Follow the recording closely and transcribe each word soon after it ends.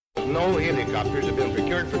no helicopters have been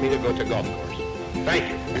procured for me to go to golf course. Thank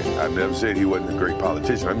you. I've never said he wasn't a great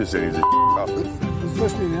politician. I'm just saying he's a golfer. I was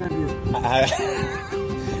listening to an interview.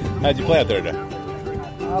 How'd you play out there today?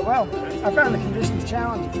 Well, I found the conditions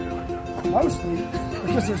challenging, mostly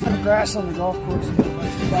because there's no grass on the golf course,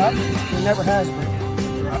 but there never has been.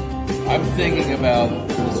 I'm thinking about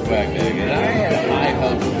the swag bag, and I have high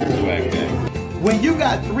hopes for the swag bag. When you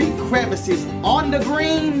got 3 crevices on the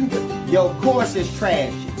green, your course is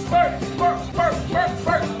trash.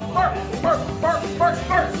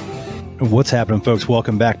 What's happening, folks?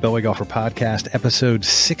 Welcome back. Beltway Golfer Podcast, episode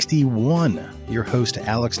 61. Your host,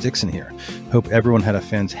 Alex Dixon here. Hope everyone had a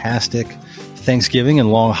fantastic Thanksgiving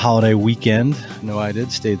and long holiday weekend. I know I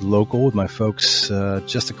did. Stayed local with my folks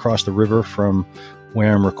just across the river from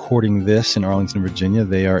where I'm recording this in Arlington, Virginia.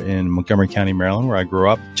 They are in Montgomery County, Maryland, where I grew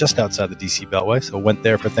up, just outside the D.C. Beltway. So went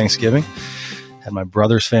there for Thanksgiving. Had my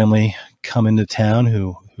brother's family come into town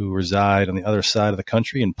who reside on the other side of the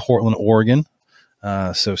country in Portland, Oregon.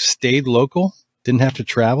 So stayed local, didn't have to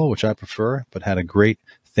travel, which I prefer, but had a great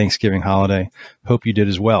Thanksgiving holiday. Hope you did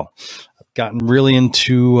as well. I've gotten really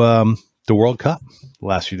into the World Cup the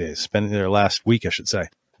last few days, spent there last week, I should say.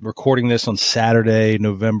 Recording this on Saturday,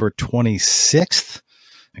 November 26th.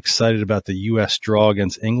 Excited about the U.S. draw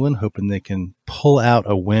against England, hoping they can pull out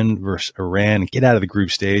a win versus Iran and get out of the group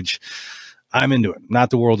stage. I'm into it. Not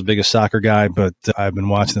the world's biggest soccer guy, but I've been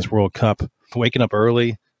watching this World Cup, waking up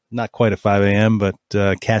early, not quite at 5 a.m., but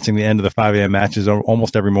catching the end of the 5 a.m. matches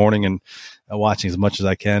almost every morning and watching as much as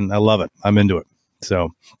I can. I love it. I'm into it. So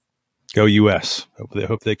go U.S.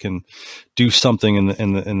 Hope they can do something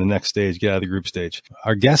in the next stage, get out of the group stage.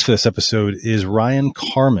 Our guest for this episode is Ryan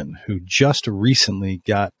Carman, who just recently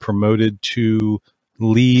got promoted to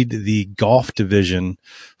lead the golf division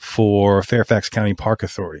for Fairfax County Park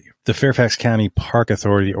Authority. The Fairfax County Park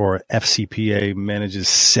Authority, or FCPA, manages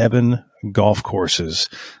 7 golf courses.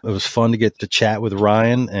 It was fun to get to chat with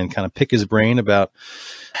Ryan and kind of pick his brain about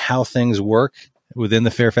how things work within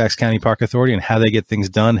the Fairfax County Park Authority and how they get things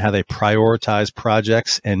done, how they prioritize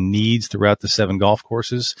projects and needs throughout the 7 golf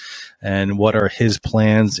courses, and what are his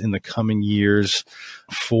plans in the coming years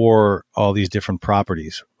for all these different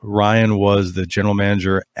properties. Ryan was the general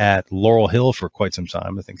manager at Laurel Hill for quite some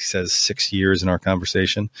time. I think he says 6 years in our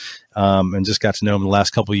conversation, and just got to know him the last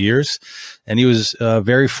couple of years. And he was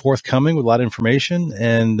very forthcoming with a lot of information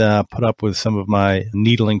and put up with some of my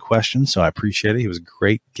needling questions. So I appreciate it. He was a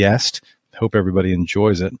great guest. Hope everybody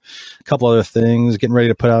enjoys it. A couple other things, getting ready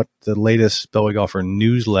to put out the latest Beltway Golfer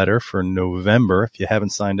newsletter for November. If you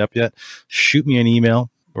haven't signed up yet, shoot me an email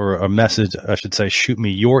or a message. I should say, shoot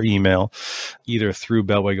me your email either through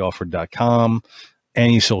beltwaygolfer.com,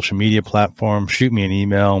 any social media platform. Shoot me an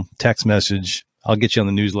email, text message. I'll get you on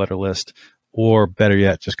the newsletter list. Or better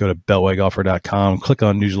yet, just go to beltwaygolfer.com, click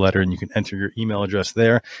on newsletter, and you can enter your email address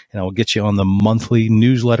there, and I will get you on the monthly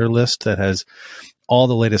newsletter list that has all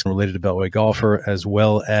the latest related to Beltway Golfer, as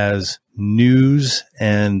well as news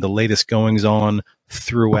and the latest goings on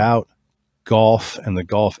throughout golf and the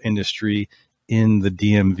golf industry in the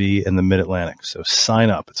DMV and the Mid-Atlantic. So sign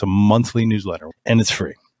up. It's a monthly newsletter, and it's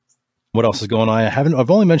free. What else is going on?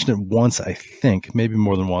 I've only mentioned it once, I think, maybe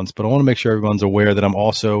more than once, but I want to make sure everyone's aware that I'm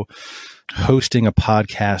also hosting a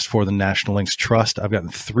podcast for the National Links Trust. I've gotten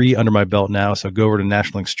 3 under my belt now, so go over to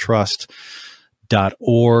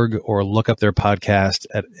nationallinkstrust.org or look up their podcast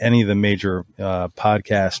at any of the major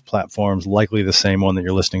podcast platforms, likely the same one that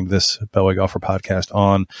you're listening to this Beltway Golfer podcast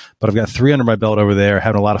on. But I've got 3 under my belt over there,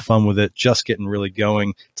 having a lot of fun with it, just getting really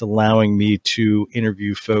going. It's allowing me to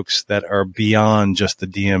interview folks that are beyond just the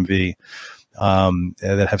DMV,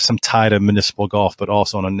 that have some tie to municipal golf, but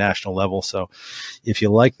also on a national level. So if you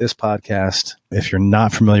like this podcast, if you're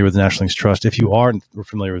not familiar with the National Links Trust, if you are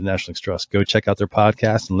familiar with the National Links Trust, go check out their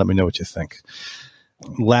podcast and let me know what you think.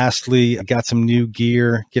 Lastly, I got some new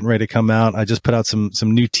gear getting ready to come out. I just put out some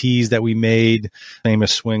new tees that we made,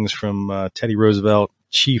 famous swings from Teddy Roosevelt,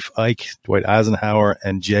 Chief Ike, Dwight Eisenhower,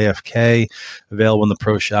 and JFK, available in the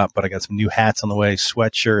pro shop. But I got some new hats on the way,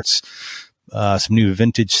 sweatshirts, some new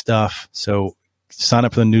vintage stuff. So sign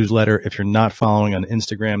up for the newsletter. If you're not following on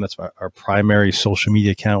Instagram, that's our primary social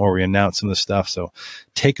media account where we announce some of the stuff. So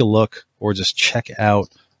take a look or just check out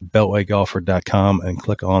beltwaygolfer.com and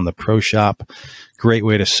click on the pro shop. Great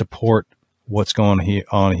way to support what's going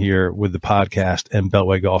on here with the podcast and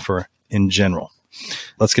Beltway Golfer in general.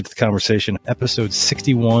 Let's get to the conversation. Episode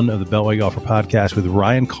 61 of the Beltway Golfer podcast with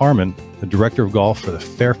Ryan Carman, the Director of Golf for the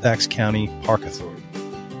Fairfax County Park Authority.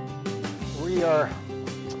 We are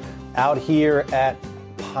out here at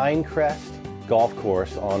Pinecrest Golf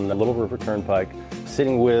Course on the Little River Turnpike,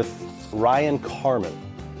 sitting with Ryan Carman.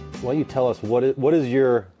 Why don't you tell us what is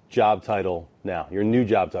your job title now? Your new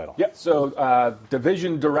job title? Yep. So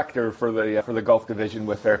division director for the golf division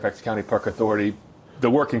with Fairfax County Park Authority. The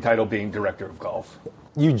working title being director of golf.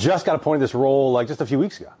 You just got appointed this role like just a few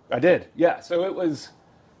weeks ago. I did. Yeah. So it was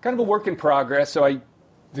kind of a work in progress. So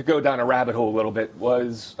to go down a rabbit hole a little bit,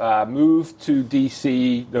 was moved to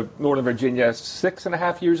D.C., Northern Virginia,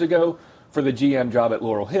 6.5 years ago for the GM job at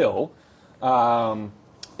Laurel Hill.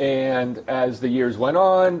 And as the years went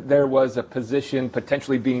on, there was a position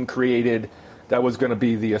potentially being created that was going to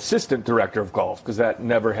be the assistant director of golf, because that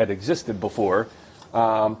never had existed before.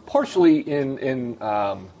 Partially in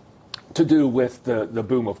to do with the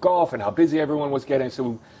boom of golf and how busy everyone was getting.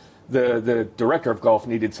 So the director of golf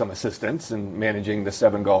needed some assistance in managing the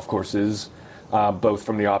 7 golf courses, both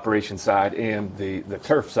from the operations side and the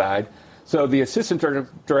turf side. So the assistant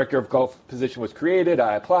director of golf position was created.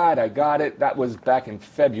 I applied. I got it. That was back in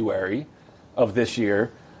February of this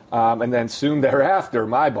year. And then soon thereafter,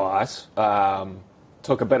 my boss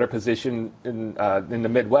took a better position in the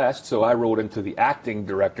Midwest. So I rolled into the acting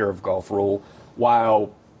director of golf role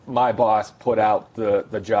while my boss put out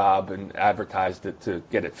the job and advertised it to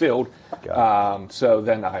get it filled. So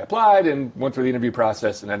then I applied and went through the interview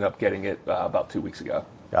process and ended up getting it about 2 weeks ago.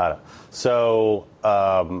 Got it. So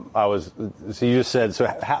so you just said, so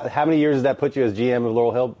how many years did that put you as GM of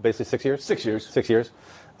Laurel Hill? Basically 6 years? 6 years. 6 years.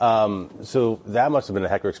 So that must have been a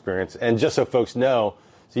heck of an experience. And just so folks know,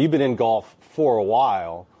 so you've been in golf for a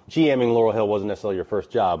while. GMing Laurel Hill wasn't necessarily your first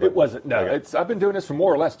job. It wasn't, no. Okay. I've been doing this for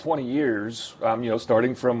more or less 20 years,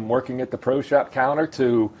 starting from working at the pro shop counter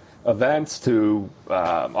to events to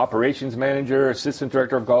operations manager, assistant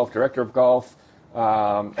director of golf, director of golf.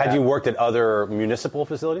 Had you worked at other municipal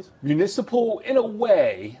facilities? Municipal, in a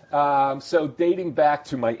way. So dating back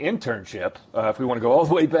to my internship, if we want to go all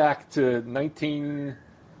the way back to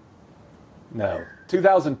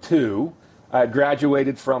 2002, I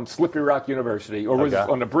graduated from Slippery Rock University, or was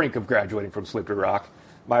on the brink of graduating from Slippery Rock.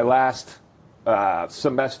 My last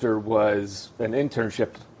semester was an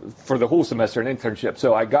internship, for the whole semester, an internship.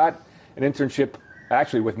 So I got an internship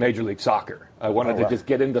actually with Major League Soccer. I wanted to just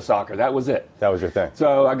get into soccer. That was it. That was your thing.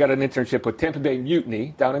 So I got an internship with Tampa Bay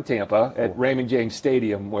Mutiny down in Tampa at Raymond James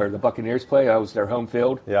Stadium, where the Buccaneers play. I was their home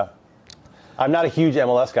field. Yeah. I'm not a huge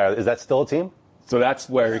MLS guy. Is that still a team? So that's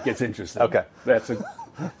where it gets interesting. Okay.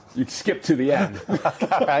 You skip to the end.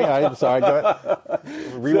 I'm sorry. Go ahead.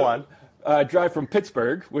 Rewind. So, drive from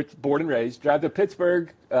Pittsburgh, born and raised. Drive to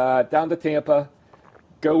Pittsburgh, down to Tampa.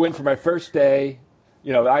 Go in for my first day.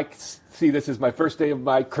 I see this as my first day of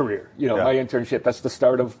my career. My internship. That's the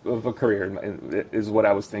start of a career, is what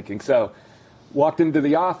I was thinking. So, walked into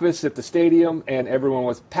the office at the stadium, and everyone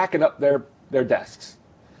was packing up their desks.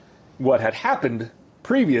 What had happened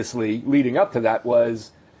previously, leading up to that,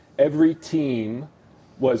 was every team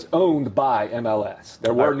was owned by MLS.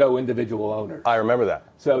 There were no individual owners. I remember that.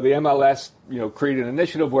 So the MLS, created an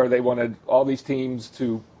initiative where they wanted all these teams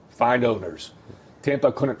to find owners.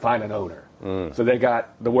 Tampa couldn't find an owner. So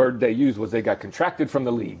the word they used was they got contracted from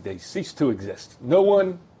the league. They ceased to exist. No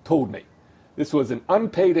one told me. This was an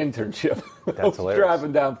unpaid internship. That's I was hilarious.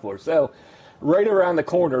 driving down for. So right around the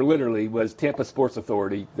corner, literally, was Tampa Sports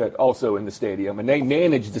Authority, that also in the stadium, and they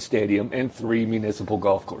managed the stadium and 3 municipal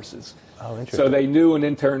golf courses. Oh, interesting. So they knew an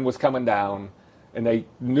intern was coming down, and they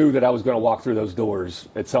knew that I was going to walk through those doors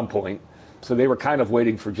at some point. So they were kind of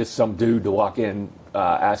waiting for just some dude to walk in,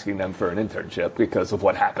 asking them for an internship because of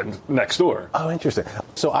what happened next door. Oh, interesting.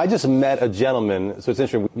 So I just met a gentleman. So it's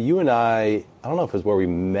interesting. You and I don't know if it was where we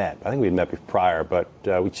met. I think we had met prior, but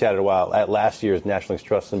we chatted a while at last year's National Links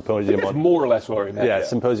Trust Symposium. It's more or less where we met. Yeah,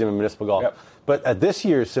 Symposium in Municipal Golf. Yep. But at this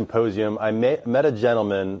year's symposium, I met a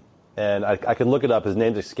gentleman, and I could look it up. His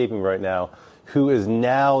name's escaping me right now. Who is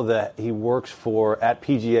now he works at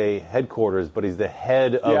PGA headquarters, but he's the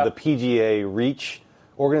head of the PGA Reach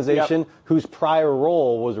organization, whose prior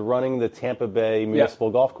role was running the Tampa Bay municipal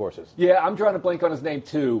golf courses. Yeah, I'm trying to blank on his name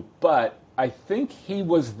too, but I think he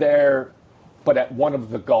was there, but at one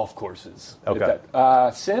of the golf courses. Okay.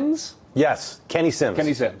 Sims? Yes, Kenny Sims.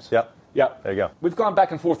 Kenny Sims. Yep. Yep. There you go. We've gone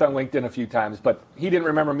back and forth on LinkedIn a few times, but he didn't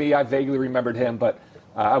remember me. I vaguely remembered him, but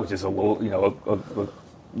I was just a little, a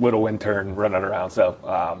little intern running around.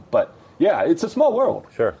 So, but yeah, it's a small world.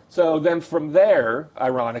 Sure. So then from there,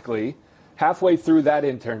 ironically, halfway through that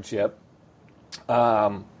internship,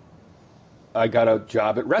 I got a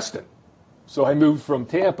job at Reston. So I moved from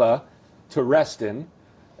Tampa to Reston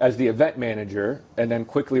as the event manager, and then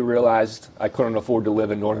quickly realized I couldn't afford to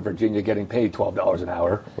live in Northern Virginia getting paid $12 an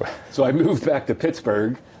hour. So I moved back to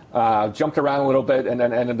Pittsburgh, jumped around a little bit, and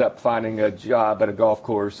then ended up finding a job at a golf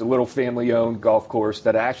course, a little family-owned golf course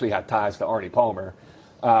that actually had ties to Arnie Palmer.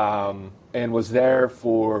 and was there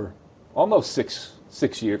for almost 6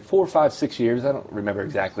 years, 4, 5, 6 years. I don't remember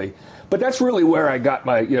exactly, but that's really where I got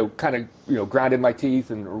my, kind of, grounded my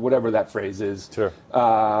teeth or whatever that phrase is. Sure.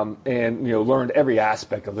 And learned every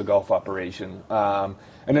aspect of the golf operation.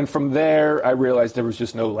 And then from there, I realized there was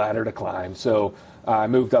just no ladder to climb. So I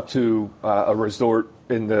moved up to a resort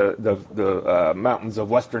in the mountains of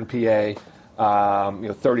Western PA.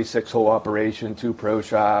 36-hole operation, 2 pro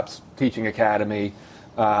shops, teaching academy,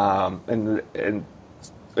 and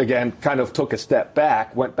again, kind of took a step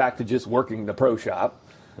back, went back to just working the pro shop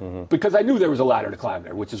because I knew there was a ladder to climb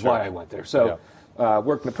there, which is why I went there. So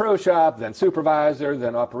worked in the pro shop, then supervisor,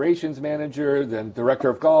 then operations manager, then director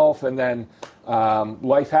of golf, and then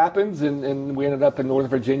life happens, and we ended up in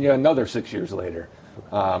Northern Virginia another 6 years later.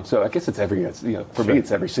 So I guess it's for me,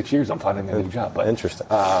 it's every 6 years I'm finding a new job. But interesting.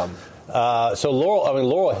 So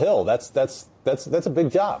Laurel Hill, that's a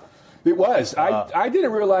big job. It was. I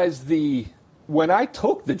didn't realize when I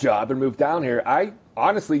took the job and moved down here, I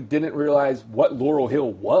honestly didn't realize what Laurel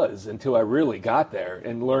Hill was until I really got there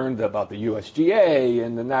and learned about the USGA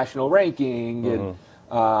and the national ranking. And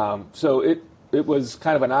so it was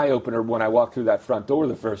kind of an eye-opener when I walked through that front door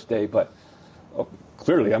the first day. But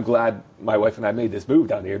clearly, I'm glad my wife and I made this move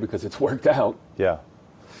down here because it's worked out. Yeah.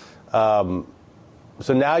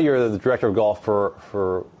 So now you're the director of golf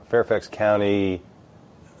for Fairfax County.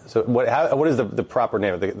 So what is the proper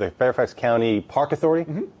name? The Fairfax County Park Authority?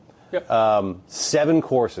 Mm-hmm. Yep. 7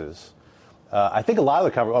 courses. I think a lot of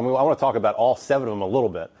the conversation, I want to talk about all 7 of them a little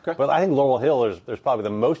bit. Okay. But I think Laurel Hill, there's probably the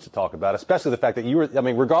most to talk about, especially the fact that you were,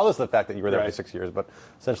 regardless of the fact that you were there for 6 years, but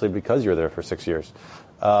essentially because you were there for 6 years.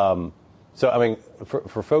 For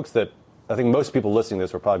folks that, I think most people listening to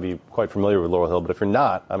this will probably be quite familiar with Laurel Hill, but if you're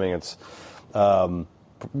not, it's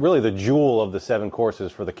really the jewel of the 7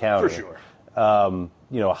 courses for the county. For sure. A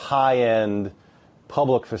high-end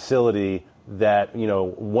public facility that,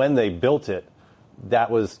 when they built it, that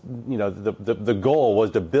was, the goal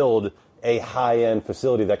was to build a high-end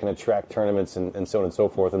facility that can attract tournaments and so on and so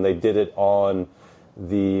forth. And they did it on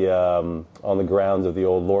the grounds of the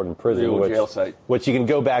old Lorton Prison, the old jail site, which you can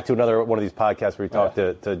go back to another one of these podcasts where we talked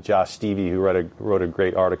to Josh Stevie, who wrote a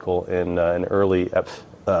great article in an early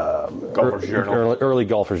Golfer's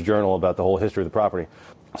Journal about the whole history of the property.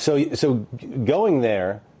 So going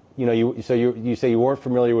there, you say you weren't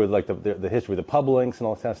familiar with like the history of the pub links and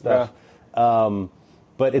all that kind of stuff. Yeah.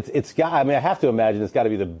 But it's got. I have to imagine it's got to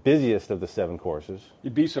be the busiest of the 7 courses.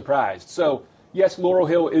 You'd be surprised. So yes, Laurel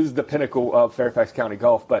Hill is the pinnacle of Fairfax County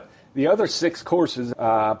golf, but the other 6 courses,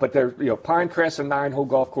 but they're Pinecrest, a 9-hole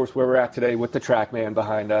golf course where we're at today with the TrackMan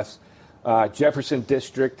behind us. Jefferson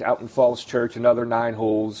District out in Falls Church, another 9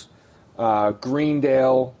 holes.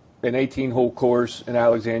 Greendale, an 18-hole course in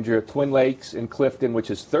Alexandria. Twin Lakes in Clifton,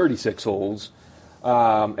 which is 36 holes.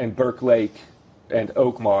 And Burke Lake and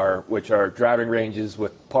Oakmar, which are driving ranges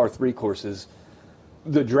with par 3 courses.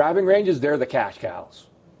 The driving ranges, they're the cash cows.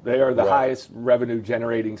 They are the highest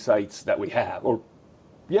revenue-generating sites that we have, more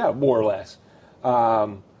or less.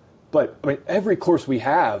 But every course we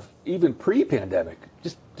have, even pre-pandemic,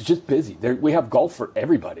 just busy. We have golf for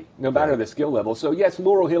everybody, no matter the skill level. So yes,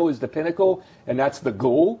 Laurel Hill is the pinnacle, and that's the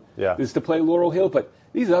goal, is to play Laurel Hill. But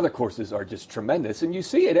these other courses are just tremendous, and you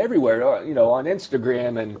see it everywhere. On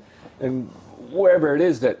Instagram and wherever it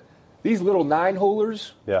is that these little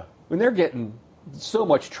 9-holers, when they're getting so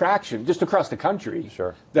much traction just across the country,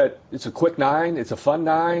 that it's a quick 9, it's a fun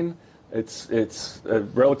 9. It's a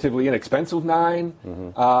relatively inexpensive 9.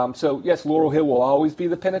 Mm-hmm. So yes, Laurel Hill will always be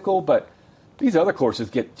the pinnacle, but these other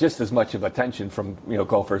courses get just as much of attention from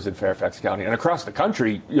golfers in Fairfax County and across the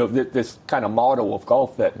country. This kind of model of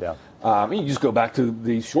golf that you just go back to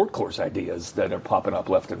these short course ideas that are popping up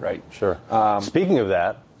left and right. Sure. Speaking of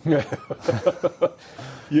that,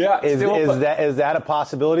 is that a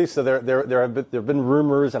possibility? So there have been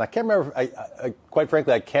rumors, and I can't remember. I quite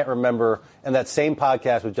frankly, I can't remember. And that same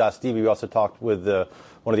podcast with Josh Stevie, we also talked with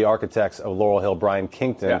one of the architects of Laurel Hill, Brian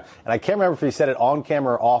Kington, and I can't remember if he said it on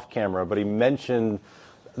camera or off camera, but he mentioned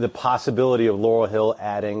the possibility of Laurel Hill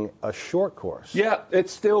adding a short course. Yeah,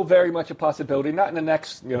 it's still very much a possibility. Not in the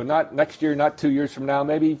next, not next year, not 2 years from now,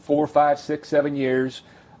 maybe 4, 5, 6, 7 years.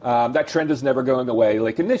 That trend is never going away.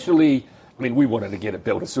 Like initially, we wanted to get it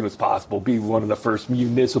built as soon as possible, be one of the first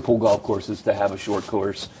municipal golf courses to have a short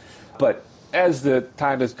course. But as the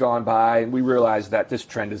time has gone by, and we realized that this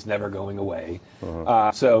trend is never going away.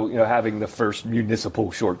 Mm-hmm. So having the first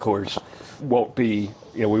municipal short course won't be,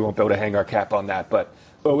 we won't be able to hang our cap on that. But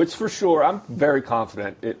it's for sure. I'm very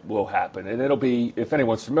confident it will happen. And it'll be, if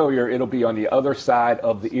anyone's familiar, it'll be on the other side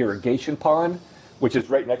of the irrigation pond which is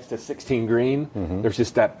right next to 16 Green. There's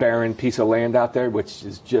just that barren piece of land out there, which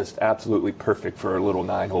is just absolutely perfect for a little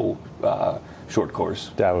 9-hole short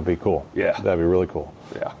course. That would be cool. Yeah. That'd be really cool.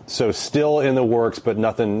 Yeah. So still in the works, but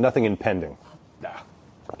nothing impending. Nah.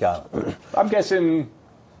 Got it. I'm guessing,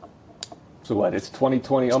 so what, it's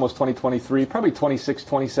 2020, almost 2023, probably 26,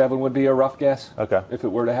 27 would be a rough guess. Okay. If it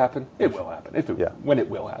were to happen. It will happen. When it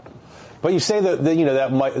will happen. But you say that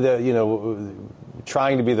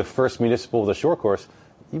trying to be the first municipal with a short course,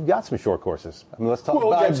 you've got some short courses. I mean, let's talk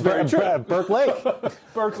about that's very true. Burke Lake.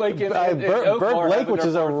 Burke Lake and Burke Lake, which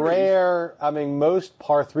is a rare. I mean, most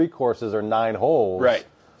par 3 courses are 9 holes. Right.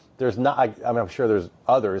 There's not. I mean, I'm sure there's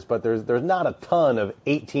others, but there's not a ton of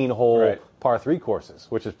 18-hole par 3 courses,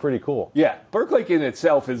 which is pretty cool. Yeah, Burke Lake in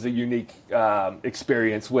itself is a unique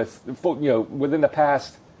experience. With within the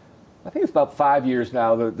past, I think it's about 5 years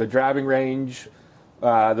now, the driving range,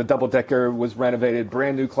 the double decker was renovated,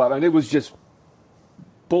 brand new club, and it was just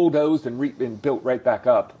bulldozed and built right back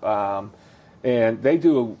up. And they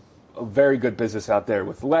do a very good business out there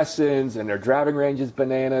with lessons, and their driving range is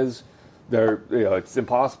bananas. It's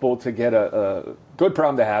impossible to get a good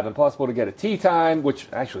problem to have. Impossible to get a tee time, which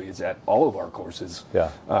actually is at all of our courses. Yeah.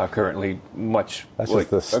 Currently, much. That's just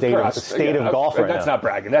the state of golf right now. That's not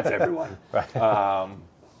bragging. That's everyone. Right.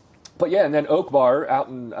 But yeah, and then Oak Bar out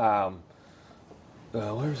in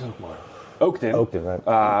where's Oak Bar? Oakton. Oakton,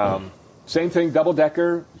 right. Same thing, double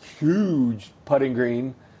decker, huge putting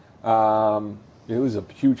green. It was a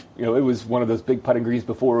huge, it was one of those big putting greens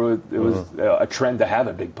before it was a trend to have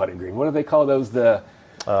a big putting green. What do they call those? The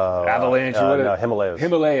Avalanche? No, Himalayas.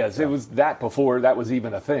 Himalayas. Yeah. It was that before that was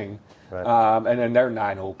even a thing. Right. And then they're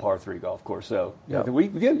 9-hole par 3 golf course. So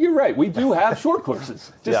you're right. We do have short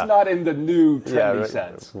courses, just not in the new trendy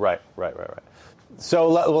sense. Right. So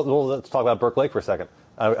let's talk about Burke Lake for a second.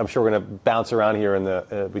 I'm sure we're going to bounce around here in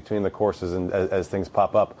the between the courses and as things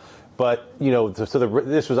pop up. But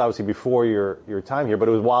this was obviously before your time here, but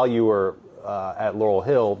it was while you were at Laurel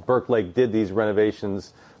Hill. Burke Lake did these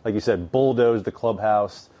renovations, like you said, bulldozed the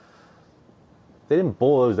clubhouse. They didn't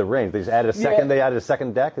bulldoze the range. They just added a second. They added a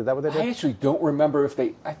second deck. Is that what they did? I actually don't remember if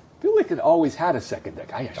they. I feel like it always had a second deck.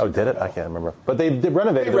 Did it? I can't remember. But they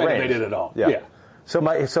renovated the range. They renovated it all. Yeah. So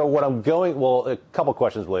what I'm going. Well, a couple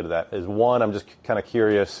questions related to that is one. I'm just kind of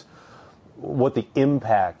curious what the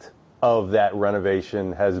impact of that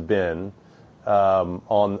renovation has been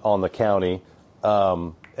on the county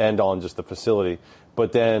and on just the facility.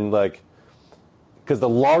 But then, because the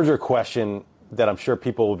larger question that I'm sure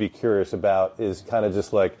people will be curious about is kind of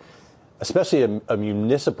just especially a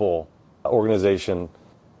municipal organization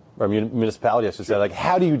or municipality, I should say,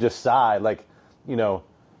 how do you decide,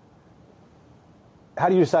 how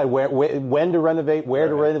do you decide when to renovate, where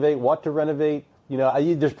to renovate, what to renovate?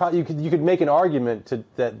 There's probably you could make an argument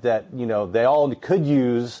that they all could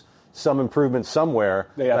use some improvement somewhere.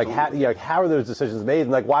 How are those decisions made,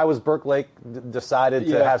 and why was Burke Lake decided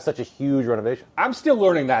to have such a huge renovation? I'm still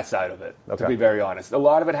learning that side of it, to be very honest. A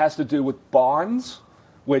lot of it has to do with bonds,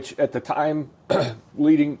 which at the time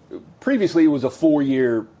previously it was a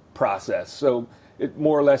 4-year process, so it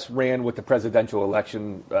more or less ran with the presidential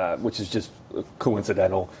election, which is just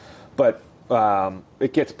coincidental, but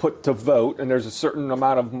it gets put to vote, and there's a certain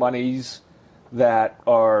amount of monies that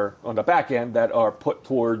are on the back end that are put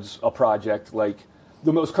towards a project. Like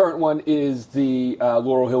the most current one is the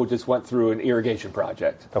Laurel Hill just went through an irrigation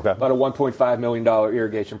project. Okay. About a $1.5 million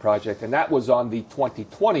irrigation project, and that was on the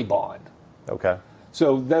 2020 bond. Okay.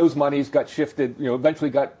 So those monies got shifted,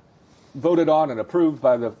 eventually got voted on and approved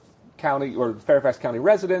by the county or Fairfax County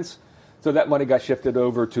residents. So that money got shifted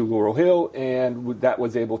over to Laurel Hill, and that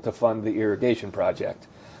was able to fund the irrigation project.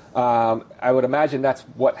 I would imagine that's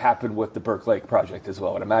what happened with the Burke Lake project as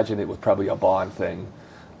well. I'd imagine it was probably a bond thing,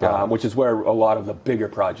 which is where a lot of the bigger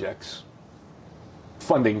projects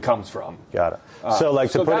funding comes from. Got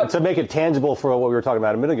it. To make it tangible for what we were talking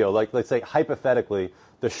about a minute ago, let's say hypothetically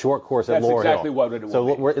the short course at Laurel Hill. That's exactly what it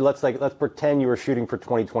will be. Let's pretend you were shooting for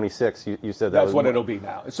 2026. You said that's what it'll be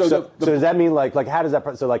now. So does that mean how does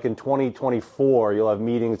that? So in 2024 you'll have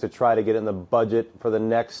meetings to try to get in the budget for the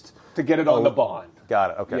next to get it on the bond.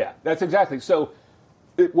 Got it. Okay. Yeah, that's exactly. So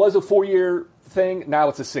it was a 4-year thing. Now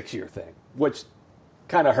it's a 6-year thing, which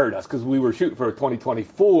kind of hurt us because we were shooting for a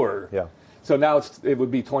 2024. Yeah. So now it would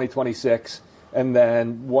be 2026, and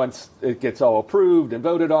then once it gets all approved and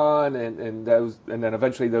voted on, and then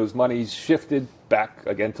eventually those monies shifted back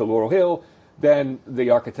again to Laurel Hill, then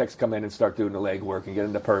the architects come in and start doing the legwork and get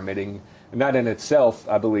into permitting, and that in itself,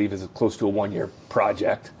 I believe, is close to a 1-year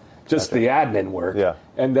project. Just the admin work,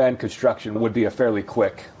 and then construction would be a fairly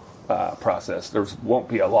quick process. There won't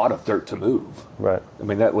be a lot of dirt to move. Right. I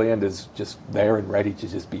mean, that land is just there and ready to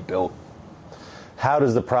just be built. How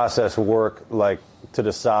does the process work, like, to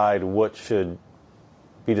decide what should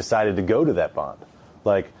be decided to go to that bond?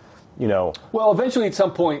 Like, you know... Well, eventually at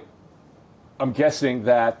some point, I'm guessing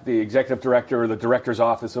that the executive director or the director's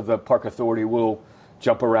office of the Park Authority will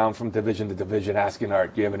jump around from division to division asking, all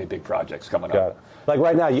right, do you have any big projects coming up? Like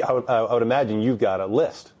right now, I would imagine you've got a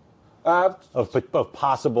list of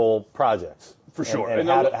possible projects. For sure. And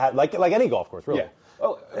how, like any golf course, really. Yeah.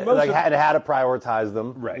 Well, how to prioritize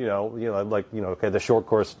them. Right. Okay, the short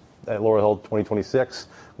course at Laurel Hill 2026.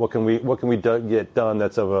 What can we get done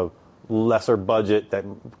that's of a lesser budget that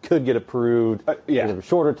could get approved in a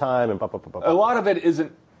shorter time and blah, blah, blah, blah. A lot of it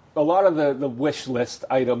isn't. A lot of the wish list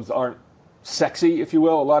items aren't sexy, if you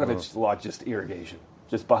will. A lot of it's just irrigation,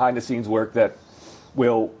 just behind the scenes work that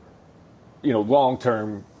will, long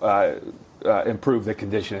term improve the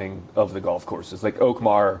conditioning of the golf courses. Like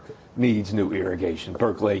Oakmar needs new irrigation.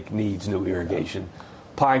 Burke Lake needs new irrigation.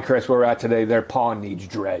 Pinecrest, where we're at today, their pond needs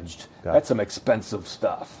dredged. That's some expensive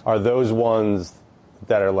stuff. Are those ones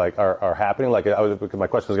that are happening? Like, my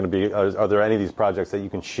question was going to be: are there any of these projects that you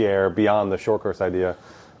can share beyond the short course idea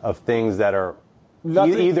of things that are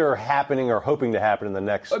either happening or hoping to happen in the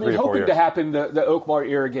next 3 to 4 years? Hoping to happen, the Oakmar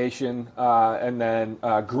irrigation, and then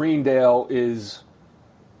Greendale is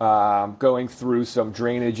going through some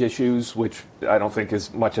drainage issues, which I don't think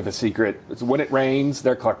is much of a secret. When it rains,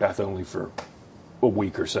 they're cart path only for a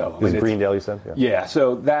week or so. Greendale, you said? Yeah,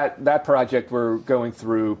 so that project we're going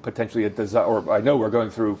through potentially a design, or I know we're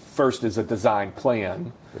going through first is a design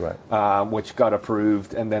plan, right? Which got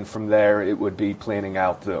approved, and then from there it would be planning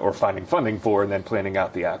out or finding funding for, and then planning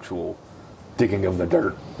out the actual digging of the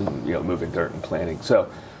dirt, and, moving dirt and planning. So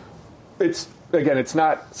it's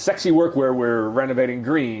not sexy work where we're renovating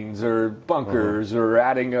greens or bunkers or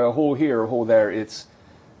adding a hole here, a hole there. It's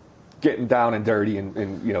getting down and dirty and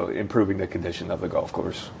improving the condition of the golf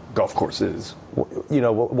courses.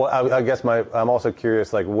 I guess I'm also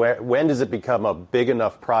curious, like, when does it become a big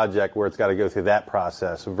enough project where it's got to go through that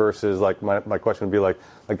process versus, like, my question would be like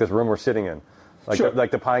this room we're sitting in, like, sure. Like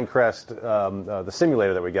the Pinecrest, the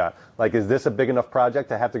simulator that we got. Like, is this a big enough project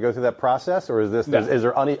to have to go through that process, or is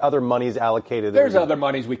there any other monies allocated? There's other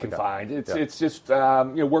monies we can find. It's just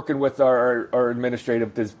working with our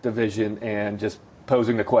administrative division and just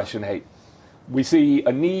posing the question, hey, we see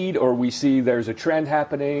a need, or we see there's a trend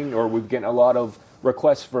happening, or we're getting a lot of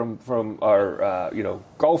requests from our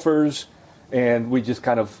golfers, and we just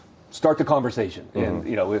kind of start the conversation. And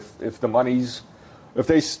if the money's, if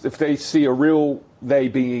they see a real, they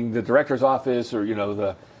being the director's office or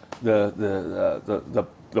the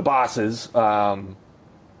bosses,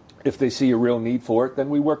 if they see a real need for it, then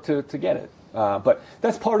we work to get it. But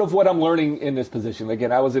that's part of what I'm learning in this position.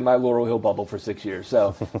 Again, I was in my Laurel Hill bubble for 6 years,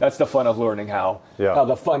 so that's the fun of learning how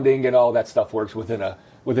the funding and all that stuff works within a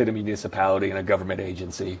municipality and a government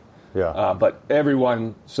agency. But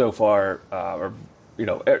everyone so far,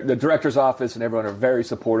 the director's office and everyone are very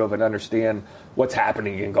supportive and understand what's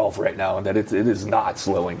happening in golf right now, and that it is not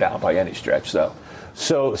slowing down by any stretch.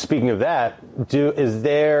 So speaking of that, is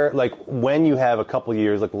there, like, when you have a couple of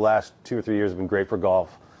years, like the last 2 or 3 years have been great for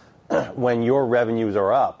golf, when your revenues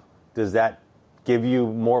are up, does that give you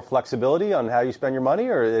more flexibility on how you spend your money,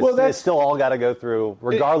 or it's still all got to go through,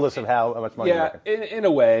 regardless of how much money you're making? In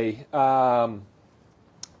a way.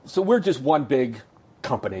 So we're just one big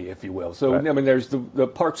company, if you will. So, right. There's the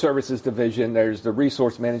Park Services division, there's the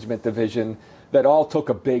Resource Management division that all took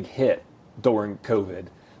a big hit during COVID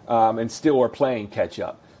and still are playing catch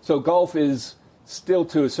up. So golf is still,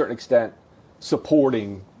 to a certain extent,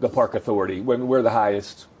 supporting the Park Authority when we're the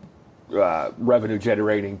highest revenue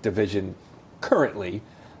generating division currently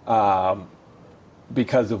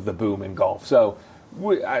because of the boom in golf. So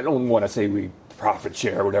I don't want to say we profit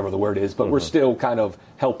share or whatever the word is, but we're still kind of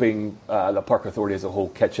helping the Park Authority as a whole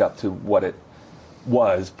catch up to what it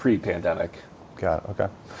was pre-pandemic. Got it. Okay.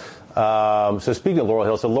 So speaking of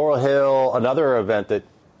Laurel Hill, another event that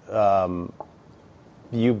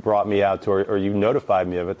you brought me out to, or you notified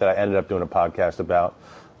me of it, that I ended up doing a podcast about,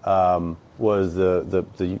 was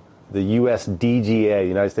the USDGA,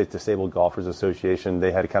 United States Disabled Golfers Association.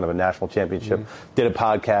 They had kind of a national championship, did a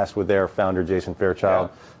podcast with their founder, Jason Fairchild.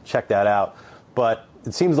 Check that out. But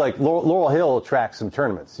it seems like Laurel Hill attracts some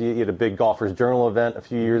tournaments. You had a big Golfers Journal event a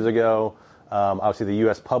few years ago, obviously the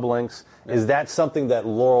U.S. Pub Links. Is that something that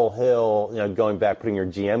Laurel Hill, going back, putting your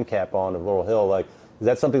GM cap on of Laurel Hill, like, is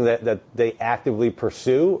that something that they actively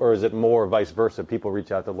pursue, or is it more vice versa? People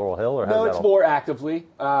reach out to Laurel Hill? Or no, it's more actively.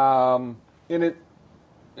 I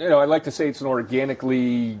like to say it's an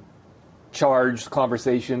organically charged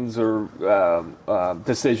conversations or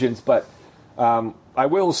decisions, but I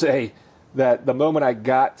will say that the moment I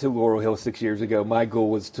got to Laurel Hill 6 years ago, my goal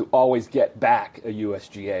was to always get back a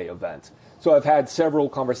USGA event. So I've had several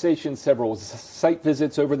conversations, several site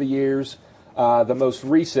visits over the years. The most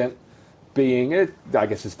recent being, I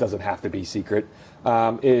guess this doesn't have to be secret,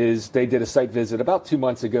 is they did a site visit about 2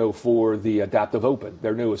 months ago for the Adaptive Open,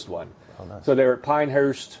 their newest one. Oh, nice. So they're at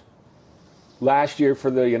Pinehurst last year for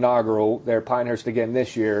the inaugural. They're at Pinehurst again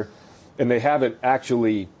this year, and they haven't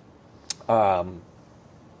actually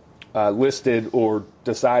listed or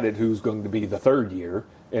decided who's going to be the third year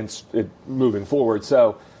and moving forward.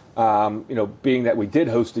 So, being that we did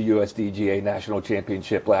host the USDGA National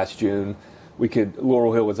Championship last June,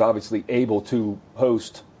 Laurel Hill was obviously able to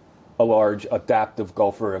host a large adaptive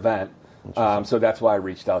golfer event. So that's why I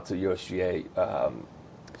reached out to USGA.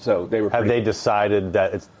 So they were. Have they decided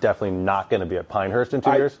that it's definitely not going to be at Pinehurst in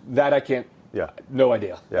 2 years? That I can't. Yeah. No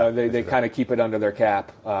idea. Yeah, they kind of keep it under their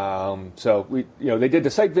cap. So they did the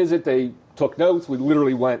site visit. They took notes. We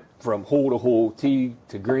literally went from hole to hole, tee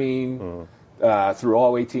to green, through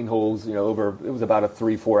all 18 holes. It was about a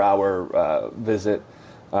 3-4 hour visit.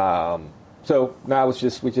 So now we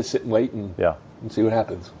just sit and wait and see what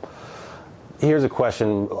happens. Here's a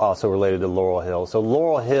question also related to Laurel Hill. So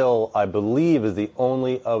Laurel Hill, I believe, is the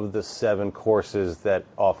only of the 7 courses that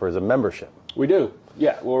offers a membership. We do.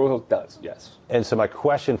 Yeah, Laurel Hill does. Yes. And so my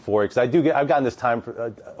question for you, because I've gotten this time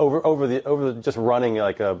over just running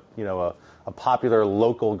like a popular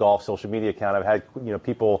local golf social media account. I've had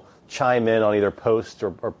people chime in on either posts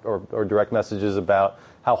or direct messages about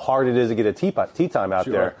how hard it is to get a tee time out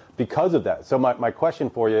there because of that. So my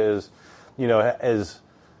question for you is,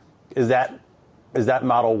 is that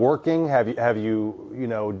model working? Do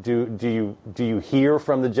you hear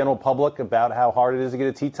from the general public about how hard it is to get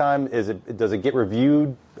a tee time? Does it get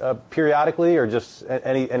reviewed periodically, or just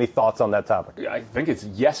any thoughts on that topic? I think it's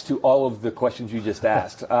yes to all of the questions you just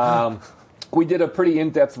asked. We did a pretty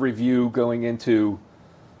in-depth review going into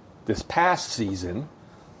this past season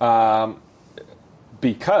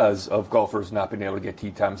because of golfers not being able to get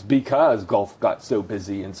tee times, because golf got so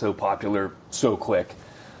busy and so popular so quick.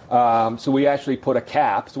 So we actually put a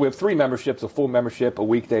cap. So we have 3 memberships: a full membership, a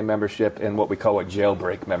weekday membership, and what we call a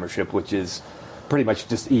jailbreak membership, which is pretty much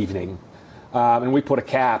just evening. And we put a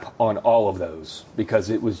cap on all of those because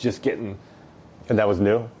it was just getting... And that was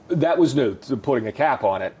new? That was new, to putting a cap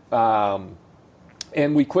on it.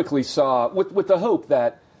 And we quickly saw, with the hope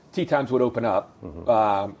that tee times would open up,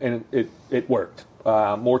 and it worked.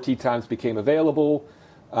 More tee times became available,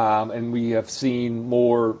 and we have seen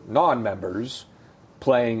more non-members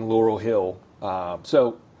playing Laurel Hill. But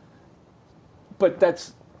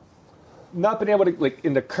that's not been able to,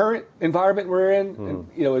 in the current environment we're in,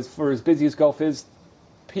 and, for as busy as golf is,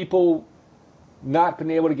 people not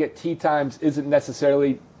being able to get tee times isn't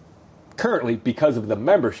necessarily currently because of the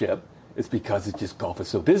membership. It's because golf is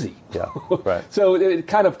so busy. Yeah, right. So it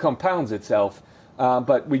kind of compounds itself.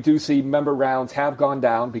 But we do see member rounds have gone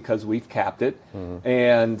down because we've capped it,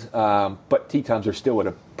 and but tee times are still at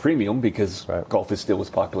a premium because golf is still as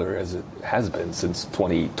popular as it has been since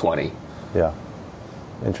 2020. Yeah,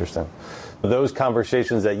 interesting. Those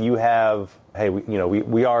conversations that you have, hey,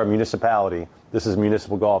 we are a municipality. This is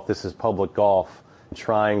municipal golf. This is public golf.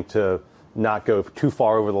 Trying to not go too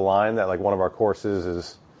far over the line that one of our courses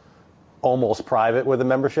is almost private with a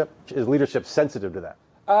membership. Is leadership sensitive to that?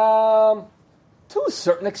 To a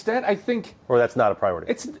certain extent, I think. Or that's not a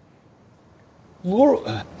priority? It's Laurel.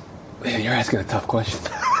 Man, you're asking a tough question.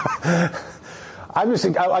 I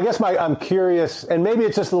guess I'm curious, and maybe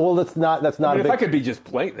it's just that's not. If I could be just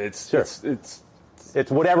plain, it's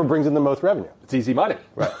whatever brings in the most revenue. It's easy money,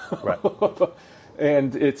 right.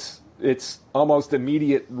 And it's almost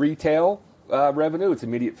immediate retail revenue. It's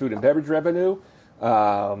immediate food and beverage revenue,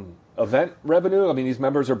 event revenue. I mean, these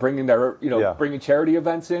members are bringing their bringing charity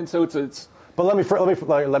events in, so it's. But let me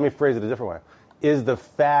phrase it a different way. Is the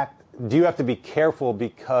fact, do you have to be careful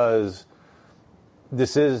because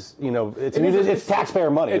this is, it's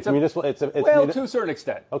taxpayer money. It's municipal. To a certain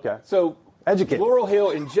extent. Okay. So educate. Laurel Hill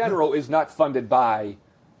in general is not funded by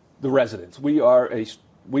the residents. We are it's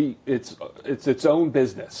its own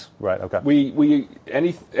business. Right. Okay.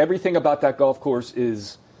 Everything about that golf course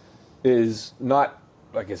is not.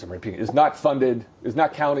 I guess I'm repeating. Is not funded. Is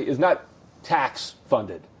not county. Is not tax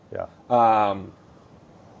funded. Yeah.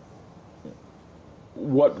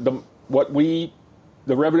 The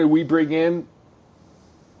revenue we bring in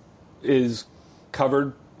is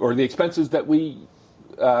covered, or the expenses that we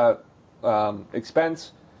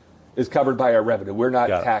expense is covered by our revenue. We're not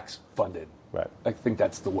tax funded. Right. I think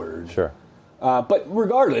that's the word. Sure. But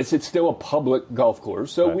regardless, it's still a public golf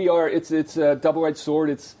course. So Right. it's a double-edged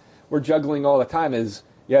sword. We're juggling all the time.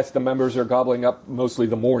 Yes, the members are gobbling up mostly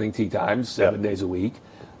the morning tee times, 7 days a week,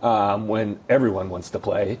 when everyone wants to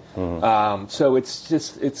play. So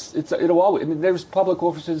it'll always. I mean, there's public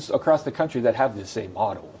courses across the country that have this same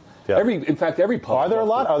model. Yeah. In fact, every public. Are there a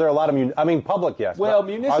lot? Are there a lot of public? Yes. Well, Are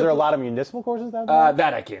municipal- there a lot of municipal courses that? Have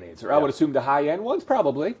That I can't answer. I would assume the high-end ones,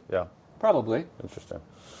 probably. Yeah. Probably. Interesting.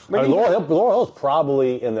 I mean, Laurel Hill is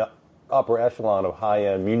probably in the upper echelon of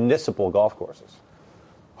high-end municipal golf courses.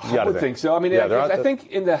 You I gotta would think so. I mean, Yeah, I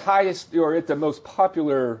think in the highest or at the most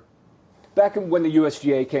popular, back when the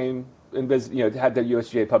USGA came and had the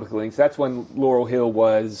USGA public links, that's when Laurel Hill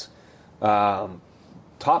was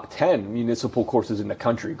top 10 municipal courses in the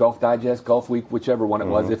country. Golf Digest, Golf Week, whichever one it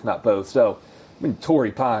was, if not both. So, I mean,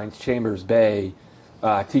 Torrey Pines, Chambers Bay,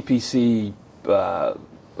 TPC,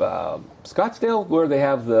 Scottsdale, where they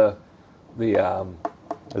have the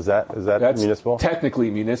Is that that's municipal?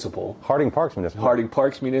 Technically municipal. Harding Park's municipal. Harding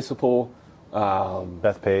Park's municipal.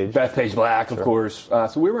 Bethpage. Black, of course.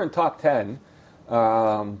 So we were in top 10.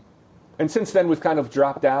 And since then, we've kind of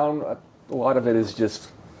dropped down. A lot of it is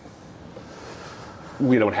just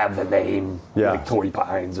we don't have the name like Torrey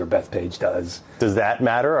Pines or Bethpage does. Does that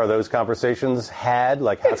matter? Are those conversations had?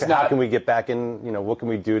 Like, how can we get back in? What can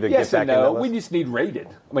we do to Yes get back and in? no. That list? We just need rated.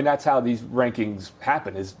 I mean, that's how these rankings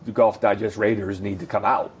happen. Is the Golf Digest raters need to come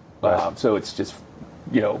out. Right. So it's just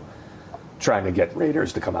trying to get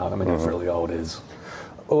raters to come out. I mean, that's really all it is.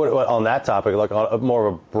 On that topic, like more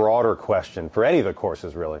of a broader question for any of the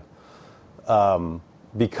courses, really,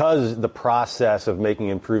 because the process of making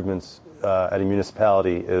improvements at a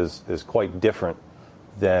municipality is quite different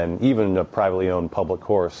than even a privately owned public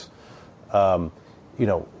course. What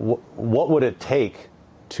would it take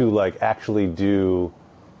to actually do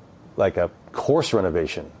a course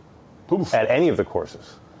renovation at any of the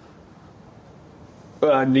courses?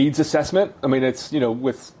 Needs assessment. I mean, it's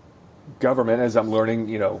with government, as I'm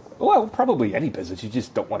learning, probably any business, you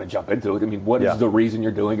just don't want to jump into it. I mean, what is the reason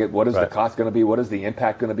you're doing it? What is the cost going to be? What is the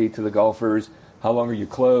impact going to be to the golfers? How long are you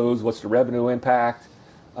closed? What's the revenue impact?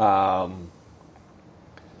 Nothing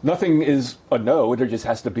is a no. There just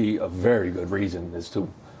has to be a very good reason as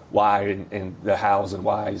to why and the hows and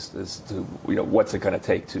whys as to what's it going to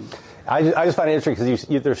take to. I just find it interesting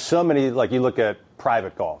because there's so many, you look at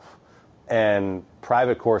private golf and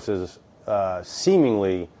private courses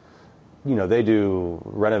seemingly, they do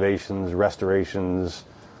renovations, restorations.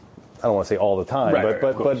 I don't want to say all the time,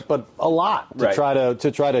 but a lot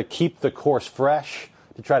to try to keep the course fresh,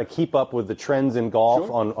 to try to keep up with the trends in golf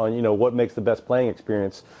on what makes the best playing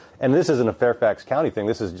experience. And this isn't a Fairfax County thing.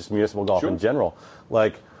 This is just municipal golf in general.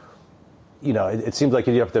 It seems like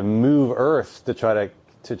you have to move earth to try to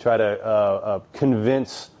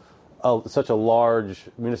convince such a large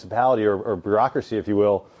municipality or bureaucracy, if you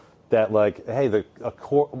will, that hey,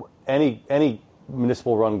 any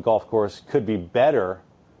municipal run golf course could be better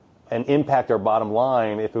and impact our bottom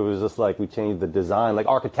line if it was just we changed the design,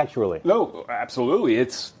 architecturally. No, absolutely.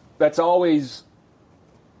 That's always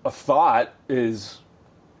a thought. Is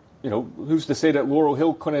who's to say that Laurel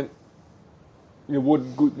Hill couldn't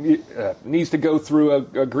needs to go through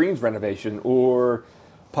a greens renovation, or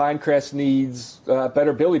Pinecrest needs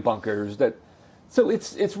better billy bunkers. So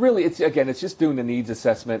it's just doing the needs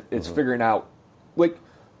assessment. It's figuring out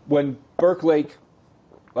when Burke Lake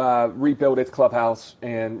rebuilt its clubhouse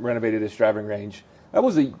and renovated its driving range. That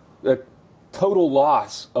was a total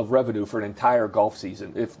loss of revenue for an entire golf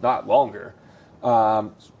season, if not longer.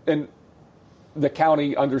 And the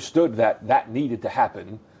county understood that needed to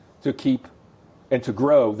happen to keep and to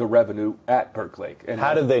grow the revenue at Burke Lake. And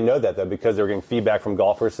how did they know that, though? Because they were getting feedback from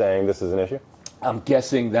golfers saying this is an issue? I'm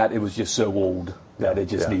guessing that it was just so old that it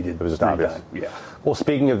just needed. It was just obvious. Yeah. Well,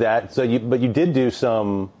 speaking of that, you did do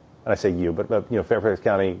some. And I say you, but Fairfax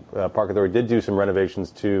County Park Authority did do some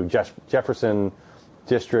renovations to Jefferson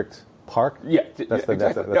District Park. Yeah, that's the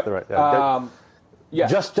right. Yeah.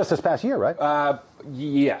 Just this past year, right?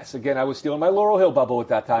 Yes. Again, I was still in my Laurel Hill bubble at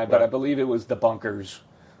that time, but I believe it was the bunkers.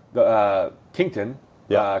 The Kington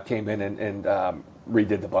came in and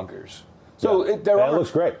redid the bunkers. So it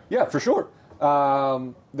looks great. Yeah, for sure.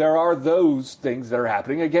 There are those things that are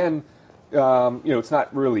happening. Again, it's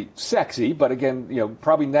not really sexy, but again,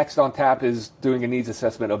 probably next on tap is doing a needs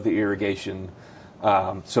assessment of the irrigation.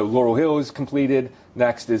 So Laurel Hill is completed.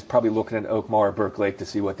 Next is probably looking at Oakmar, Burke Lake to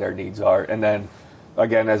see what their needs are. And then,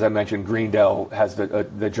 again, as I mentioned, Greendale has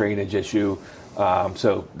the drainage issue.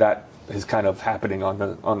 So that is kind of happening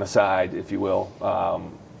on the side, if you will.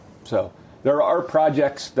 So there are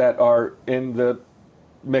projects that are in the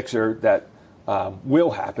mixer that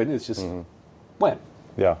will happen. It's just When?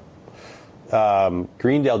 Yeah.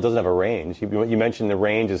 Greendale doesn't have a range. You mentioned the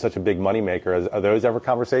range is such a big moneymaker. Are those ever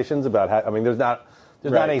conversations about how, I mean, there's not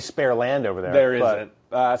any spare land over there. There isn't.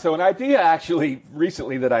 So an idea actually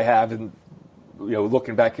recently that I have, and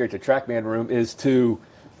looking back here at the TrackMan room, is to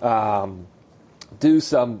do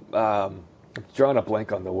some, I'm drawing a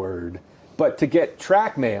blank on the word, but to get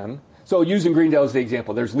TrackMan, so using Greendale as the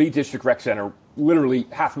example, there's Lee District Rec Center literally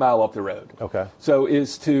half a mile up the road. Okay. So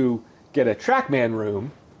is to get a TrackMan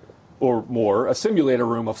room or more, a simulator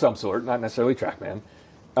room of some sort, not necessarily TrackMan,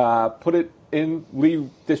 put it in Lee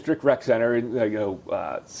District Rec Center,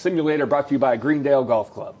 simulator brought to you by Greendale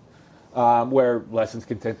Golf Club, where lessons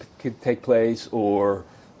can take place, or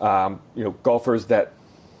golfers that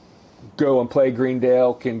go and play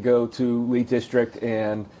Greendale can go to Lee District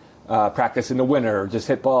and practice in the winter, or just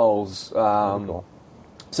hit balls. Cool.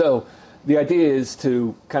 So the idea is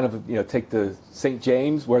to kind of take the St.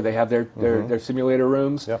 James where they have their simulator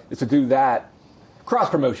rooms. Yep. Is to do that cross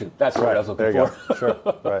promotion. That's what I was looking there you for. Go.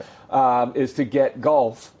 Sure. Right. Is to get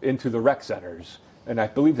golf into the rec centers, and I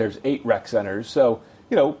believe there's 8 rec centers. So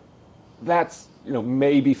that's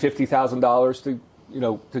maybe $50,000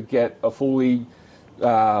 to get a fully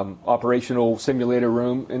operational simulator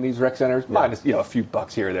room in these rec centers, minus a few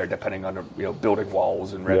bucks here or there, depending on the building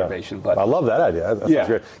walls and renovation. Yeah. But I love that idea. That's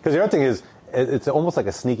great. Because the other thing is, it's almost like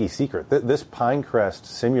a sneaky secret. This Pinecrest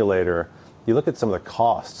simulator, you look at some of the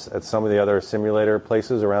costs at some of the other simulator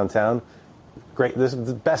places around town. Great. This is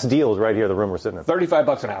the best deals right here. The room we're sitting in.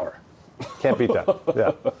 $35 an hour. Can't beat that.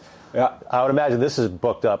 Yeah. Yeah. I would imagine this is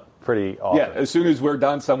booked up pretty often. Yeah, as soon as we're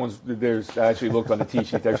done, I actually looked on the tee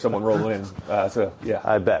sheet, there's someone rolling in. I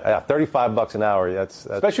bet. Yeah, $35 an hour. That's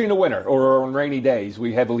especially in the winter or on rainy days.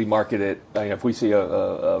 We heavily market it. If we see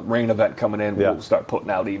a rain event coming in, we'll start putting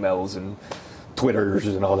out emails and Twitters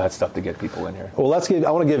and all that stuff to get people in here. Well,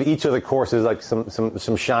 I want to give each of the courses like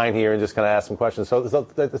some shine here and just kind of ask some questions. So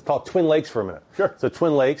let's talk Twin Lakes for a minute. Sure. So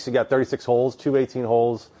Twin Lakes, you got 36 holes, 2 18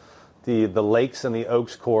 holes. The Lakes and the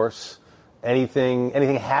Oaks course. Anything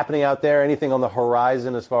happening out there? Anything on the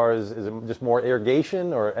horizon as far as, is it just more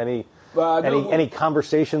irrigation or any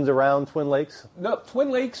conversations around Twin Lakes? No, Twin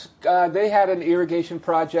Lakes, they had an irrigation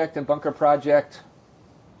project and bunker project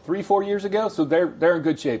 3-4 years ago, so they're in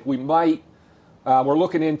good shape. We might, we're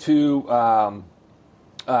looking into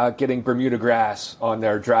getting Bermuda grass on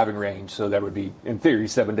their driving range, so there would be, in theory,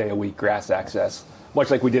 7-day-a-week grass access, much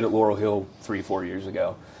like we did at Laurel Hill 3-4 years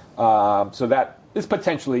ago. So that is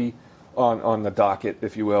potentially on the docket,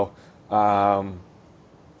 if you will.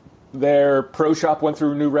 Their pro shop went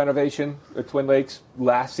through a new renovation at Twin Lakes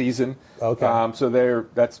last season. Okay. So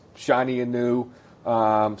that's shiny and new.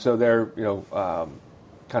 So they're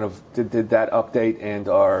kind of did that update and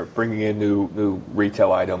are bringing in new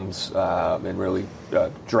retail items and really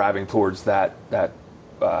driving towards that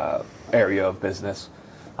area of business.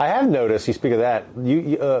 I have noticed. You speak of that. I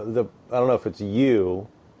don't know if it's you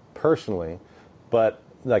personally, but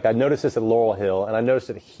like I noticed this at Laurel Hill, and I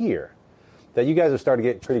noticed it here, that you guys have started to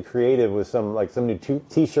get pretty creative with some new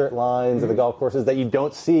T-shirt lines of the golf courses that you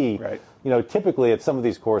don't see. Right. Typically at some of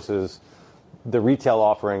these courses, the retail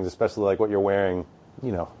offerings, especially like what you're wearing,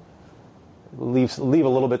 leave a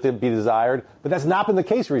little bit to be desired. But that's not been the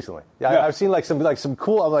case recently. Yeah. I've seen some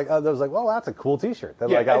cool. I was like, well, that's a cool T-shirt.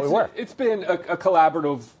 That I would wear. It's been a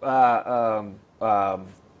collaborative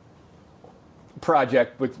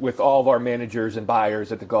project with all of our managers and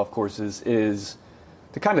buyers at the golf courses is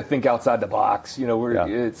to kind of think outside the box.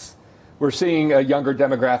 We're seeing a younger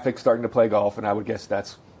demographic starting to play golf, and I would guess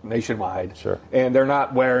that's nationwide. Sure. And they're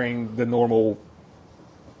not wearing the normal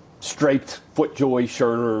striped FootJoy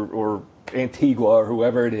shirt or Antigua or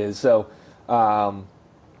whoever it is. So,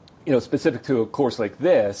 specific to a course like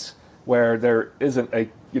this, where there isn't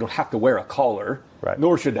you don't have to wear a collar. Right.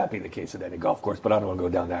 Nor should that be the case at any golf course, but I don't want to go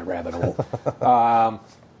down that rabbit hole.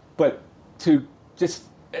 But to just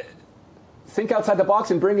think outside the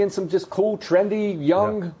box and bring in some just cool, trendy,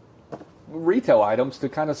 young retail items to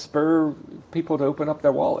kind of spur people to open up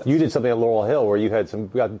their wallets. You did something at Laurel Hill where you had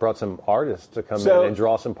brought some artists to come in and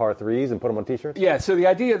draw some par threes and put them on T-shirts? Yeah, so the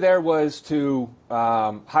idea there was to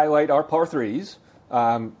highlight our par threes,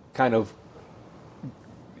 kind of,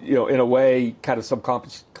 in a way, kind of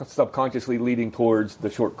subconsciously leading towards the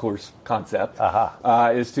short course concept,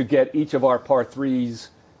 is to get each of our par threes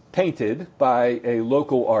painted by a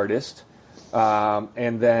local artist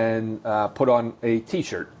and then put on a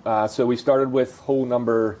T-shirt. So we started with hole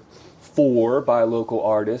number 4 by a local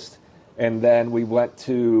artist, and then we went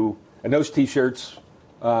to, and those T-shirts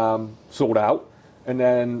sold out, and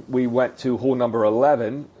then we went to hole number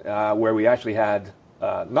 11 where we actually had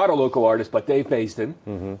not a local artist, but Dave Baisden,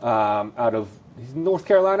 out of he's in North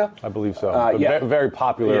Carolina. I believe so. Yeah. Very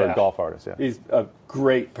popular Yeah. golf artist. Yeah. He's a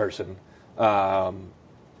great person. And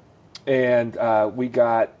we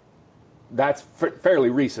got, that's fairly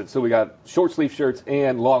recent. So we got short sleeve shirts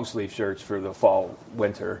and long sleeve shirts for the fall,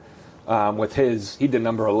 winter. With he did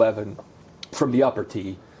number 11 from the upper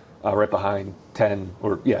tee, right behind 10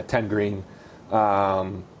 green.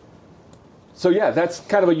 So yeah, that's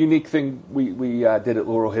kind of a unique thing we did at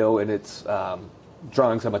Laurel Hill, and it's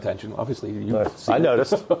drawing some attention. Obviously, I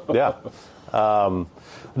noticed. Yeah.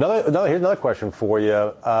 Here's another question for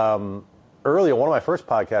you. Earlier, one of my first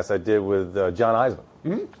podcasts I did with John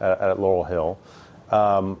Eisman at Laurel Hill.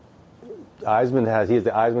 Eisman has the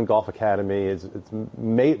Eisman Golf Academy. It's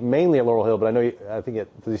mainly at Laurel Hill, but does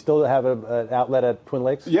he still have an outlet at Twin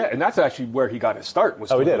Lakes? Yeah, and that's actually where he got his start. Was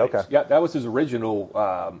Twin Twin Lakes. Okay. Yeah, that was his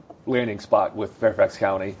original landing spot with Fairfax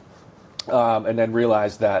County, and then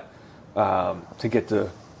realized that to get to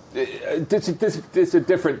it's a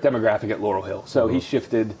different demographic at Laurel Hill, so he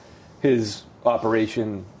shifted his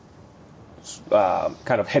operation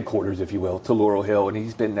kind of headquarters, if you will, to Laurel Hill, and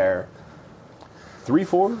he's been there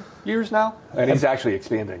 3-4 years now, and he's actually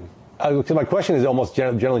expanding. So my question is almost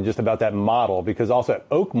generally just about that model, because also at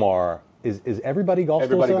Oakmar, is Everybody Golf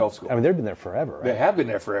School? Everybody Golf School. I mean, they've been there forever, right? They have been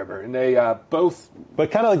there forever, and they both.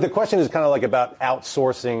 But kind of like the question is kind of like about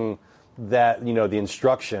outsourcing that, the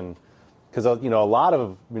instruction, because a lot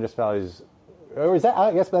of municipalities, or is that?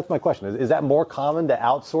 I guess that's my question. Is that more common to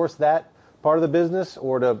outsource that part of the business,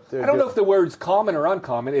 or to? I don't know if the word's common or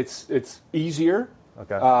uncommon. It's easier.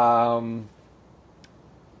 Okay.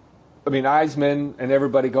 I mean, Eisman and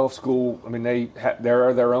Everybody Golf School, I mean, they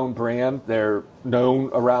are their own brand. They're known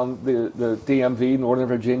around the DMV, Northern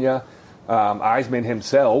Virginia. Eisman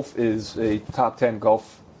himself is a top 10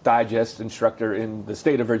 Golf Digest instructor in the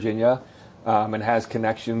state of Virginia, and has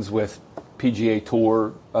connections with PGA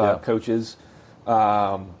Tour coaches.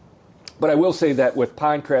 But I will say that with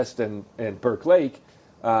Pinecrest and Burke Lake,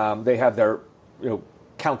 they have their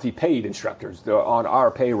county paid instructors. They're on our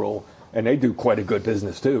payroll. And they do quite a good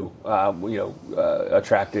business too,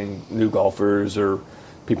 attracting new golfers or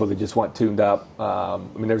people that just want tuned up. I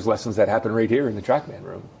mean, there's lessons that happen right here in the TrackMan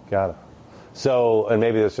room. Got it. So, and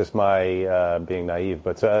maybe that's just my being naive,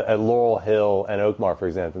 but at Laurel Hill and Oakmar, for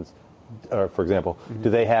example, do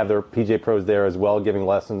they have their PGA pros there as well, giving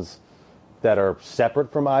lessons that are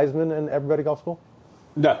separate from Eisman and Everybody Golf School?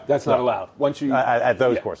 No, that's not allowed. Once you at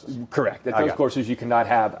those courses, correct. At those courses, you cannot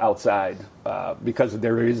have outside because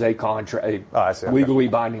there is a contract, legally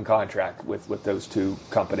binding contract with those two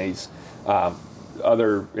companies.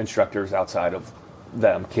 Other instructors outside of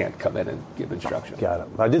them can't come in and give instruction. Got it.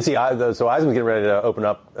 I did see. So Eisman's getting ready to open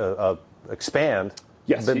up, expand.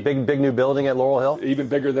 Yes, big new building at Laurel Hill. Even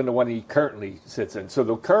bigger than the one he currently sits in. So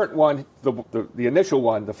the current one, the initial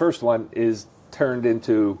one, the first one is turned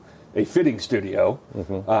into a fitting studio,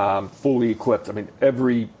 fully equipped. I mean,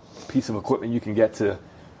 every piece of equipment you can get to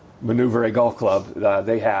maneuver a golf club,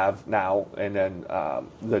 they have now. And then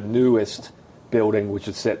the newest building, which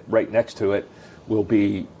is sit right next to it, will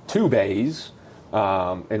be 2 bays,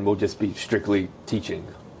 and will just be strictly teaching.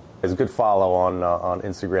 It's a good follow on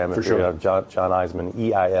Instagram. For sure. John Eisman,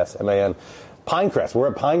 Eisman. Pinecrest. We're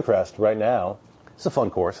at Pinecrest right now. It's a fun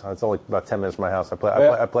course. It's only about 10 minutes from my house.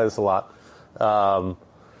 I play this a lot.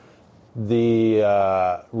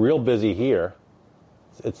 Real busy here.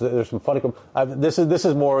 There's some funny. This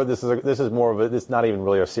is more of a. It's not even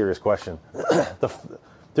really a serious question.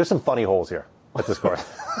 There's some funny holes here at this course.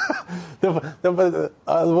 The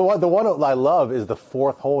one I love is the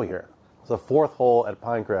 4th hole here. So the 4th hole at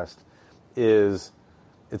Pinecrest it's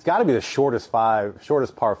got to be the shortest par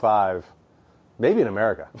 5, maybe in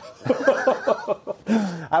America.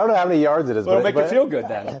 I don't know how many yards it is. Well, it'll make you feel good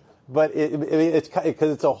then. But it's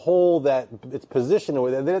because it's a hole that it's positioned.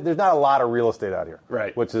 There's not a lot of real estate out here,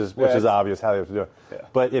 right? Which is obvious how they have to do it. Yeah.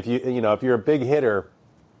 But if if you're a big hitter,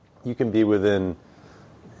 you can be within.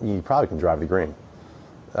 You probably can drive the green.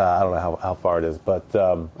 I don't know how far it is, but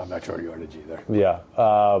I'm not sure yardage either. Yeah,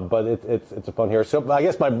 but it's a fun here. So I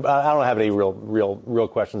guess I don't have any real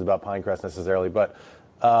questions about Pinecrest necessarily, but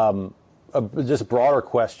just a broader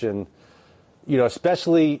question.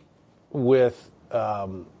 Especially with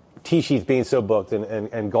tee sheets being so booked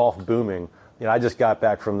and golf booming. I just got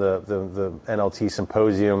back from the NLT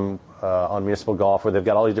symposium on municipal golf, where they've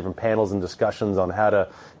got all these different panels and discussions on how to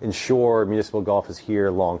ensure municipal golf is here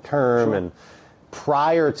long term. Sure. And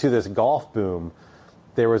prior to this golf boom,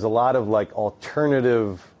 there was a lot of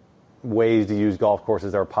alternative ways to use golf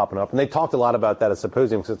courses that are popping up. And they talked a lot about that at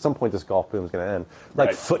Symposium, because at some point this golf boom is going to end. Like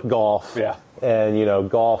Right. foot golf. Yeah. And,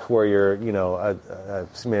 golf where you're,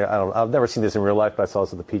 I've never seen this in real life, but I saw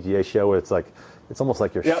this at the PGA show where it's almost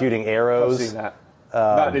like you're Yep. shooting arrows. I've seen that.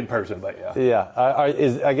 Not in person, but yeah.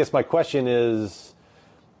 Yeah. I guess my question is,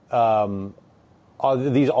 are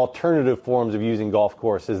these alternative forms of using golf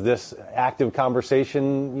course? Is this active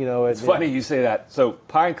conversation? It's funny you say that. So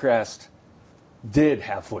Pinecrest did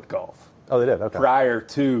have foot golf Oh, they did. Okay. prior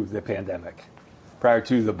to the pandemic, prior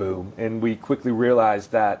to the boom, and we quickly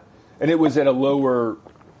realized that, and it was at a lower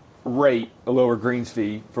rate, a lower greens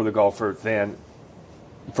fee for the golfer than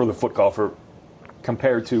for the foot golfer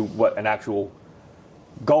compared to what an actual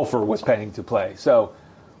golfer was paying to play. So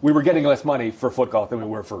we were getting less money for foot golf than we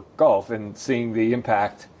were for golf, and seeing the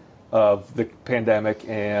impact of the pandemic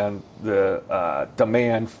and the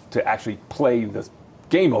demand to actually play the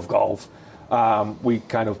game of golf, we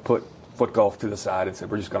kind of put foot golf to the side and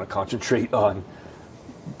said we're just going to concentrate on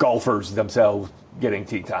golfers themselves getting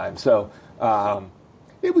tee time. So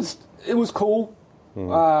it was cool,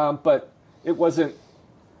 but it wasn't.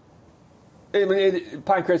 I mean,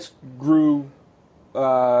 Pinecrest grew.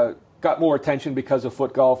 Got more attention because of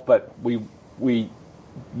foot golf, but we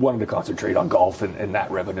wanted to concentrate on golf and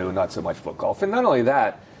that revenue, and not so much foot golf. And not only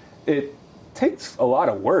that, it takes a lot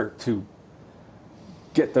of work to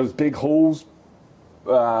get those big holes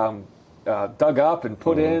dug up and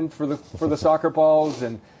put in for the soccer balls,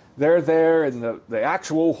 and they're there, and the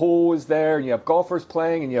actual hole is there, and you have golfers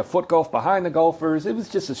playing, and you have foot golf behind the golfers. It was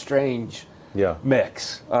just a strange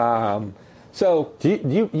mix. So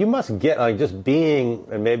you must get, just being,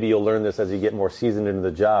 and maybe you'll learn this as you get more seasoned into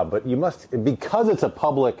the job, but you must, because it's a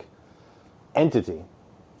public entity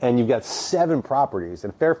and you've got 7 properties,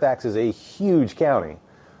 and Fairfax is a huge county,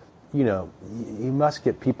 you must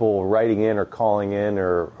get people writing in or calling in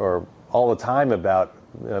or all the time about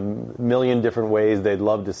a million different ways they'd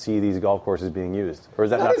love to see these golf courses being used. Or is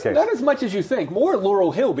that not the case? Not as much as you think. More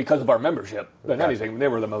Laurel Hill because of our membership than anything. They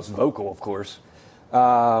were the most vocal, of course.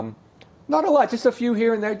 Not a lot, just a few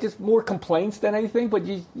here and there, just more complaints than anything. But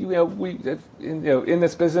in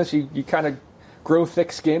this business, you kind of grow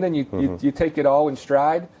thick skin and you take it all in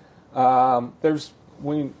stride.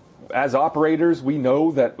 As operators, we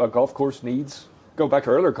know that a golf course needs. Go back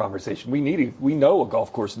to our earlier conversation. We know a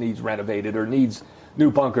golf course needs renovated or needs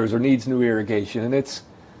new bunkers or needs new irrigation, and it's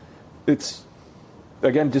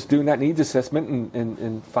again just doing that needs assessment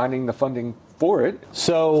and finding the funding for it.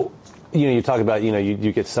 So. You talk about,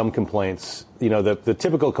 you get some complaints. The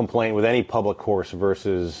typical complaint with any public course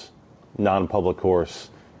versus non-public course,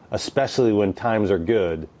 especially when times are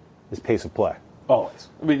good, is pace of play. Always.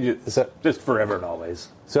 I mean, just forever and always.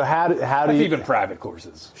 So how do you... Even private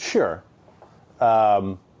courses. Sure.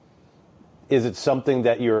 Is it something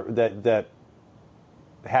that that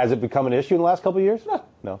has it become an issue in the last couple of years?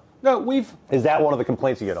 No. No, Is that one of the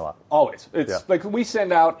complaints you get a lot? Always. It's like we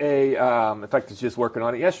send out in fact, I was just working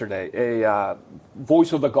on it yesterday, a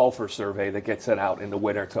Voice of the Golfer survey that gets sent out in the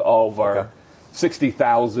winter to all of our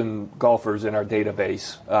 60,000 golfers in our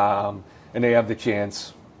database, and they have the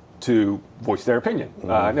chance to voice their opinion.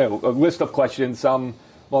 A list of questions, some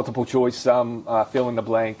multiple choice, some fill in the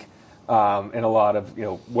blank, and a lot of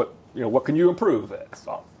what can you improve?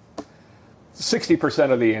 So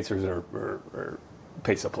 60% of the answers are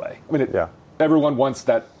pace of play. I mean, everyone wants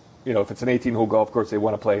that. If it's an 18-hole golf course, they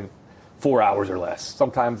want to play 4 hours or less.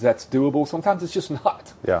 Sometimes that's doable. Sometimes it's just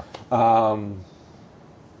not. Yeah.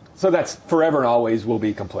 So that's forever and always will be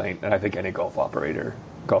a complaint, and I think any golf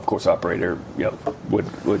course operator,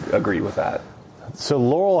 would agree with that. So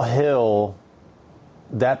Laurel Hill,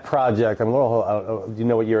 that project. Laurel Hill. Do you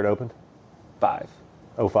know what year it opened? 5.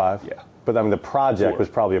 05? Yeah. But the project 4. was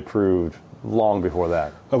probably approved long before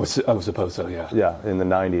that. I was supposed so, yeah. Yeah, in the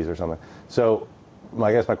 90s or something. So,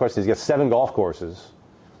 I guess my question is, you got 7 golf courses.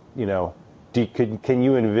 Can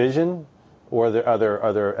you envision, or has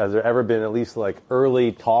there ever been at least like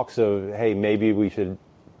early talks of, hey, maybe we should,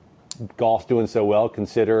 golf's doing so well,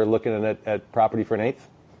 consider looking at property for an 8th?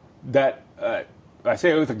 That I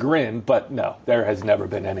say it with a grin, but no, there has never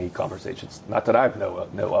been any conversations. Not that I know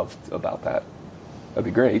of about that. That'd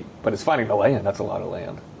be great, but it's finding the land. That's a lot of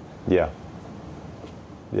land. Yeah.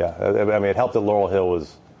 Yeah, it helped that Laurel Hill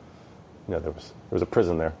was, there was a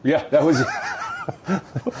prison there. Yeah, that was.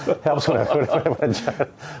 Helps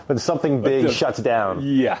when something big shuts down.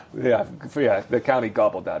 Yeah. The county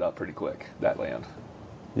gobbled that up pretty quick. That land.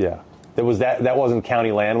 Yeah, that wasn't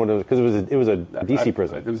county land because it was a DC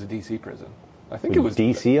prison. It was a DC prison. I think it was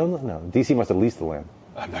DC owned it. No, DC must have leased the land.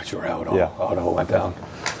 I'm not sure how it all went down.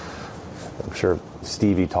 I'm sure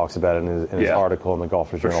Stevie talks about it in his article in the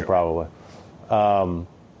Golfers Journal, sure. probably.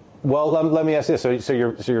 Well, let me ask this: so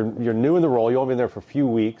you're new in the role. You've only been there for a few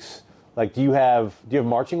weeks. Like, do you have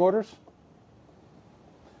marching orders?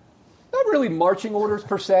 Not really marching orders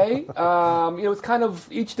per se. It's kind of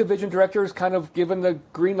each division director is kind of given the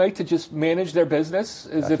green light to just manage their business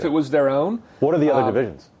as if it was their own. What are the other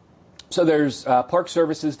divisions? So there's Park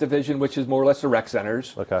Services Division, which is more or less the rec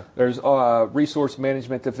centers. Okay. There's Resource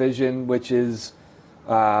Management Division, which is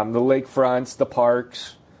the lakefronts, the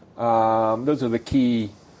parks. Those are the key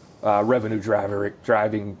revenue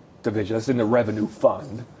driving divisions. That's in the revenue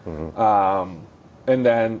fund. Mm-hmm. And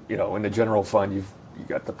then, in the general fund, you've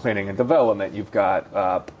got the planning and development. You've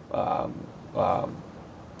got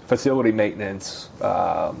facility maintenance.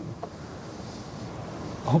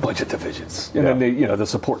 A whole bunch of divisions, and then the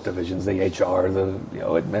support divisions, the HR, the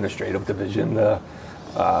administrative division, the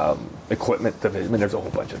equipment division. I mean, there's a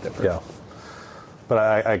whole bunch of different. Yeah.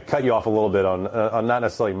 But I cut you off a little bit on not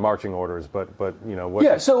necessarily marching orders, but what?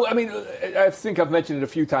 Yeah. So I mean, I think I've mentioned it a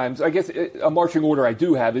few times. I guess a marching order I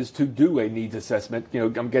do have is to do a needs assessment.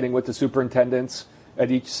 I'm getting with the superintendents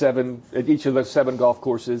at each of the 7 golf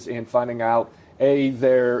courses and finding out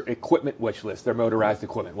their equipment wish list, their motorized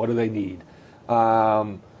equipment. What do they need?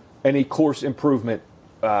 Any course improvement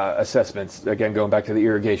assessments, again, going back to the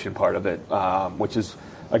irrigation part of it, which is,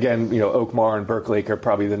 again, Oakmar and Burke Lake are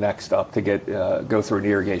probably the next up to go through an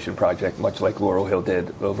irrigation project, much like Laurel Hill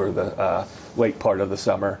did over the late part of the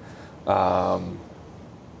summer. So,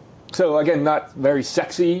 again, not very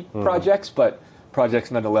sexy projects, but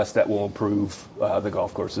projects nonetheless that will improve the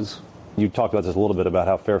golf courses. You talked about this a little bit about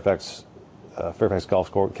how Fairfax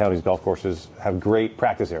County's golf courses have great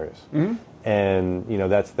practice areas. Mm-hmm. And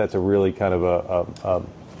that's a really kind of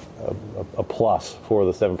a plus for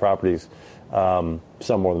the 7 properties, some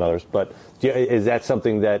more than others. But is that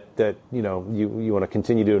something that you want to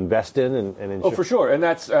continue to invest in and ensure? Oh, for sure. And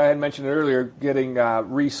that's I had mentioned earlier, getting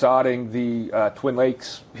resodding the Twin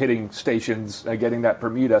Lakes hitting stations, getting that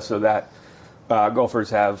Bermuda so that golfers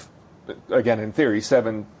have, again, in theory,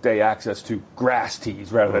 7-day access to grass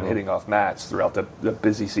tees rather than hitting off mats throughout the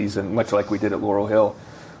busy season, much like we did at Laurel Hill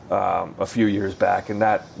a few years back. And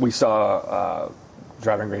that we saw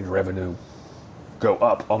driving range revenue go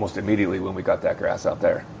up almost immediately when we got that grass out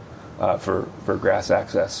there for grass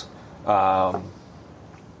access. For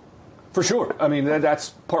sure. I mean, that's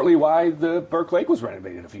partly why the Burke Lake was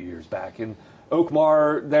renovated a few years back. And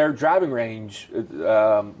Oakmar, their driving range,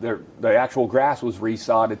 the actual grass was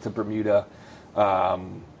resodded to Bermuda.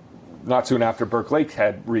 Not soon after Burke Lake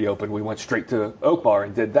had reopened, we went straight to Oakmar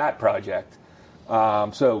and did that project.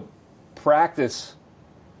 So practice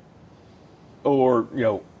or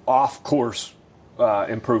off-course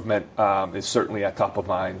improvement is certainly at top of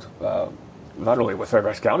mind, not only with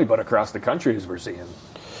Fairfax County but across the country, as we're seeing.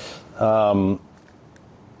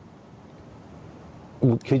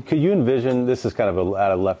 Could you envision, this is kind of an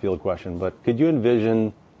out of left field question, but could you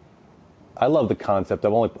envision, I love the concept,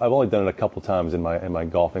 I've only done it a couple times in my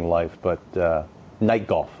golfing life, but night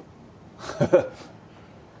golf.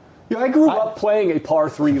 I grew up playing a par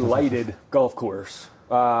 3 lighted golf course.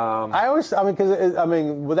 Without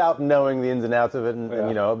knowing the ins and outs of it and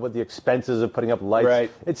what the expenses of putting up lights, right.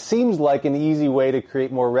 It seems like an easy way to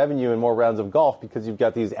create more revenue and more rounds of golf because you've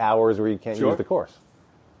got these hours where you can't use the course.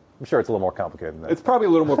 I'm sure it's a little more complicated than that. It's probably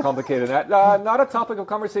a little more complicated than that. Not a topic of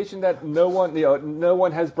conversation that no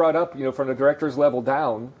one has brought up, from the director's level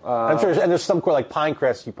down. I'm sure, and there's some like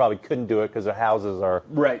Pinecrest, you probably couldn't do it because the houses are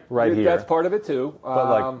right here. That's part of it too.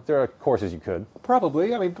 But there are courses you could.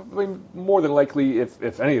 Probably. I mean, more than likely,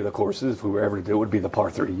 if any of the courses, if we were ever to do it, would be the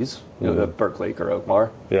par 3s, the Burke Lake or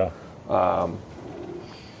Oakmar. Yeah. I'm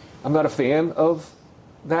not a fan of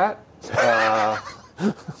that.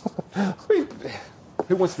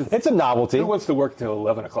 It's a novelty. Who wants to work till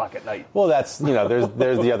 11 o'clock at night? Well, that's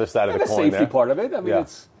there's the other side of the coin. The safety part of it. I mean,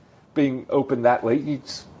 it's being open that late. You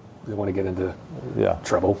don't want to get into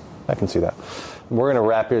trouble. I can see that. We're going to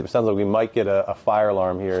wrap here. It sounds like we might get a fire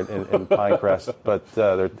alarm here in Pinecrest, but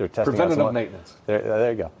they're testing preventative maintenance.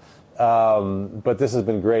 There you go. But this has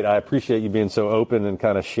been great. I appreciate you being so open and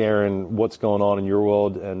kind of sharing what's going on in your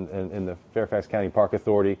world and in the Fairfax County Park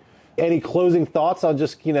Authority. Any closing thoughts on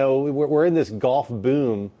just, we're in this golf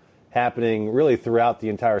boom happening really throughout the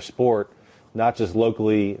entire sport, not just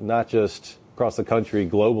locally, not just across the country,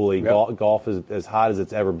 globally. Yep. Golf is as hot as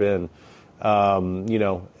it's ever been. Where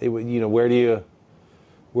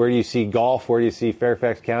do you see golf? Where do you see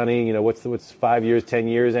Fairfax County? What's 5 years, 10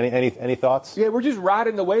 years? Any thoughts? Yeah, we're just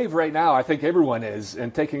riding the wave right now. I think everyone is,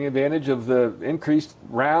 and taking advantage of the increased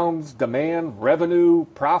rounds, demand, revenue,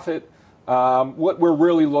 profit. What we're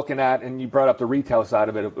really looking at, and you brought up the retail side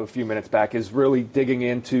of it a few minutes back, is really digging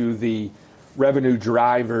into the revenue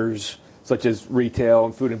drivers such as retail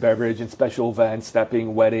and food and beverage and special events, that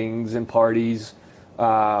being weddings and parties,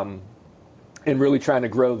 and really trying to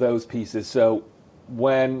grow those pieces. So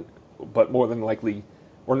when the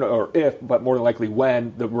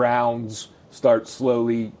rounds start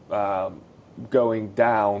slowly going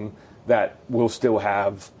down, that we'll still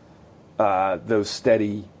have those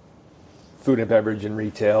steady food and beverage and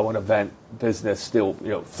retail and event business still,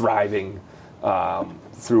 thriving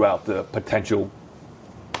throughout the potential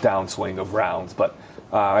downswing of rounds. But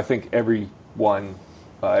I think every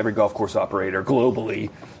golf course operator globally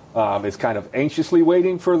is kind of anxiously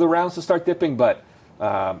waiting for the rounds to start dipping. But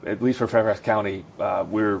at least for Fairfax County,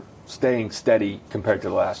 we're staying steady compared to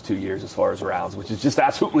the last 2 years as far as rounds, which is just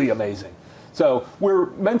absolutely amazing. So we're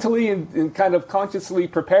mentally and kind of consciously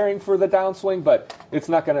preparing for the downswing, but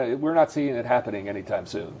we're not seeing it happening anytime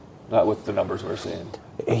soon, not with the numbers we're seeing.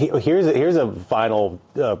 Here's a final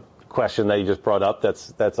question that you just brought up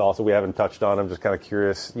that's also we haven't touched on. I'm just kind of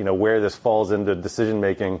curious, where this falls into decision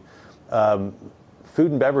making.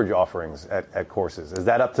 Food and beverage offerings at courses, is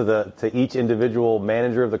that up to each individual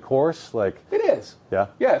manager of the course? It is.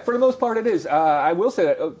 Yeah, for the most part it is. I will say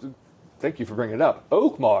that. Thank you for bringing it up.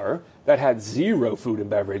 Oakmar, that had zero food and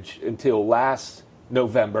beverage until last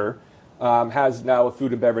November, has now a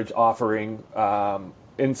food and beverage offering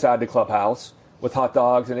inside the clubhouse with hot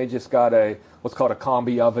dogs, and they just got what's called a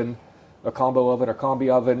combo oven.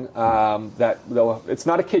 It's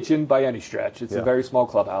not a kitchen by any stretch. It's a very small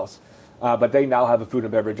clubhouse, but they now have a food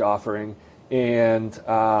and beverage offering, and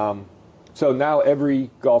so now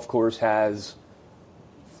every golf course has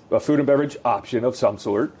a food and beverage option of some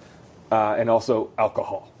sort. And also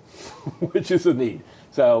alcohol, which is a need.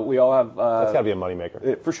 So we all have... That's got to be a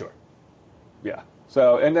moneymaker. For sure. Yeah.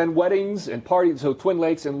 So, and then weddings and parties. So Twin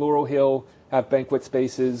Lakes and Laurel Hill have banquet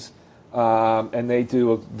spaces, and they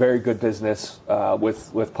do a very good business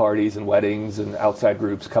with parties and weddings and outside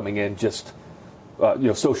groups coming in just,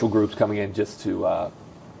 social groups coming in just to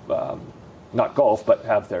not golf, but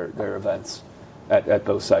have their events at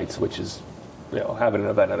both sites, which is, having an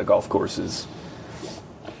event at a golf course is...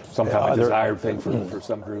 sometimes a desired thing for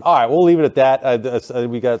some groups. All right, we'll leave it at that.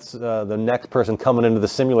 We got the next person coming into the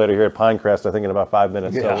simulator here at Pinecrest, I think, in about 5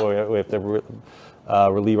 minutes. Yeah. So we have to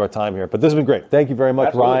relieve our time here. But this has been great. Thank you very much,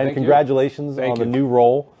 absolutely. Ryan. Congratulations on the new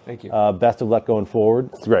role. Thank you. Best of luck going forward.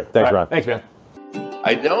 It's great. Thanks, Ryan. Thanks, man.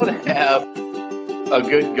 I don't have a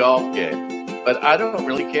good golf game, but I don't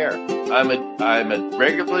really care. I'm a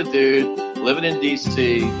regular dude living in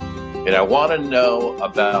D.C., and I want to know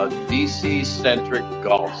about DC-centric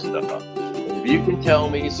golf stuff. If you can tell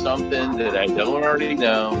me something that I don't already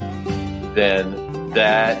know, then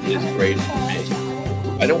that is great for me.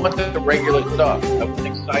 I don't want the regular stuff. I want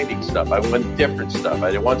exciting stuff. I want different stuff.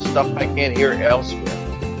 I want stuff I can't hear elsewhere.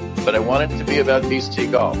 But I want it to be about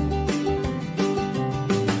DC golf.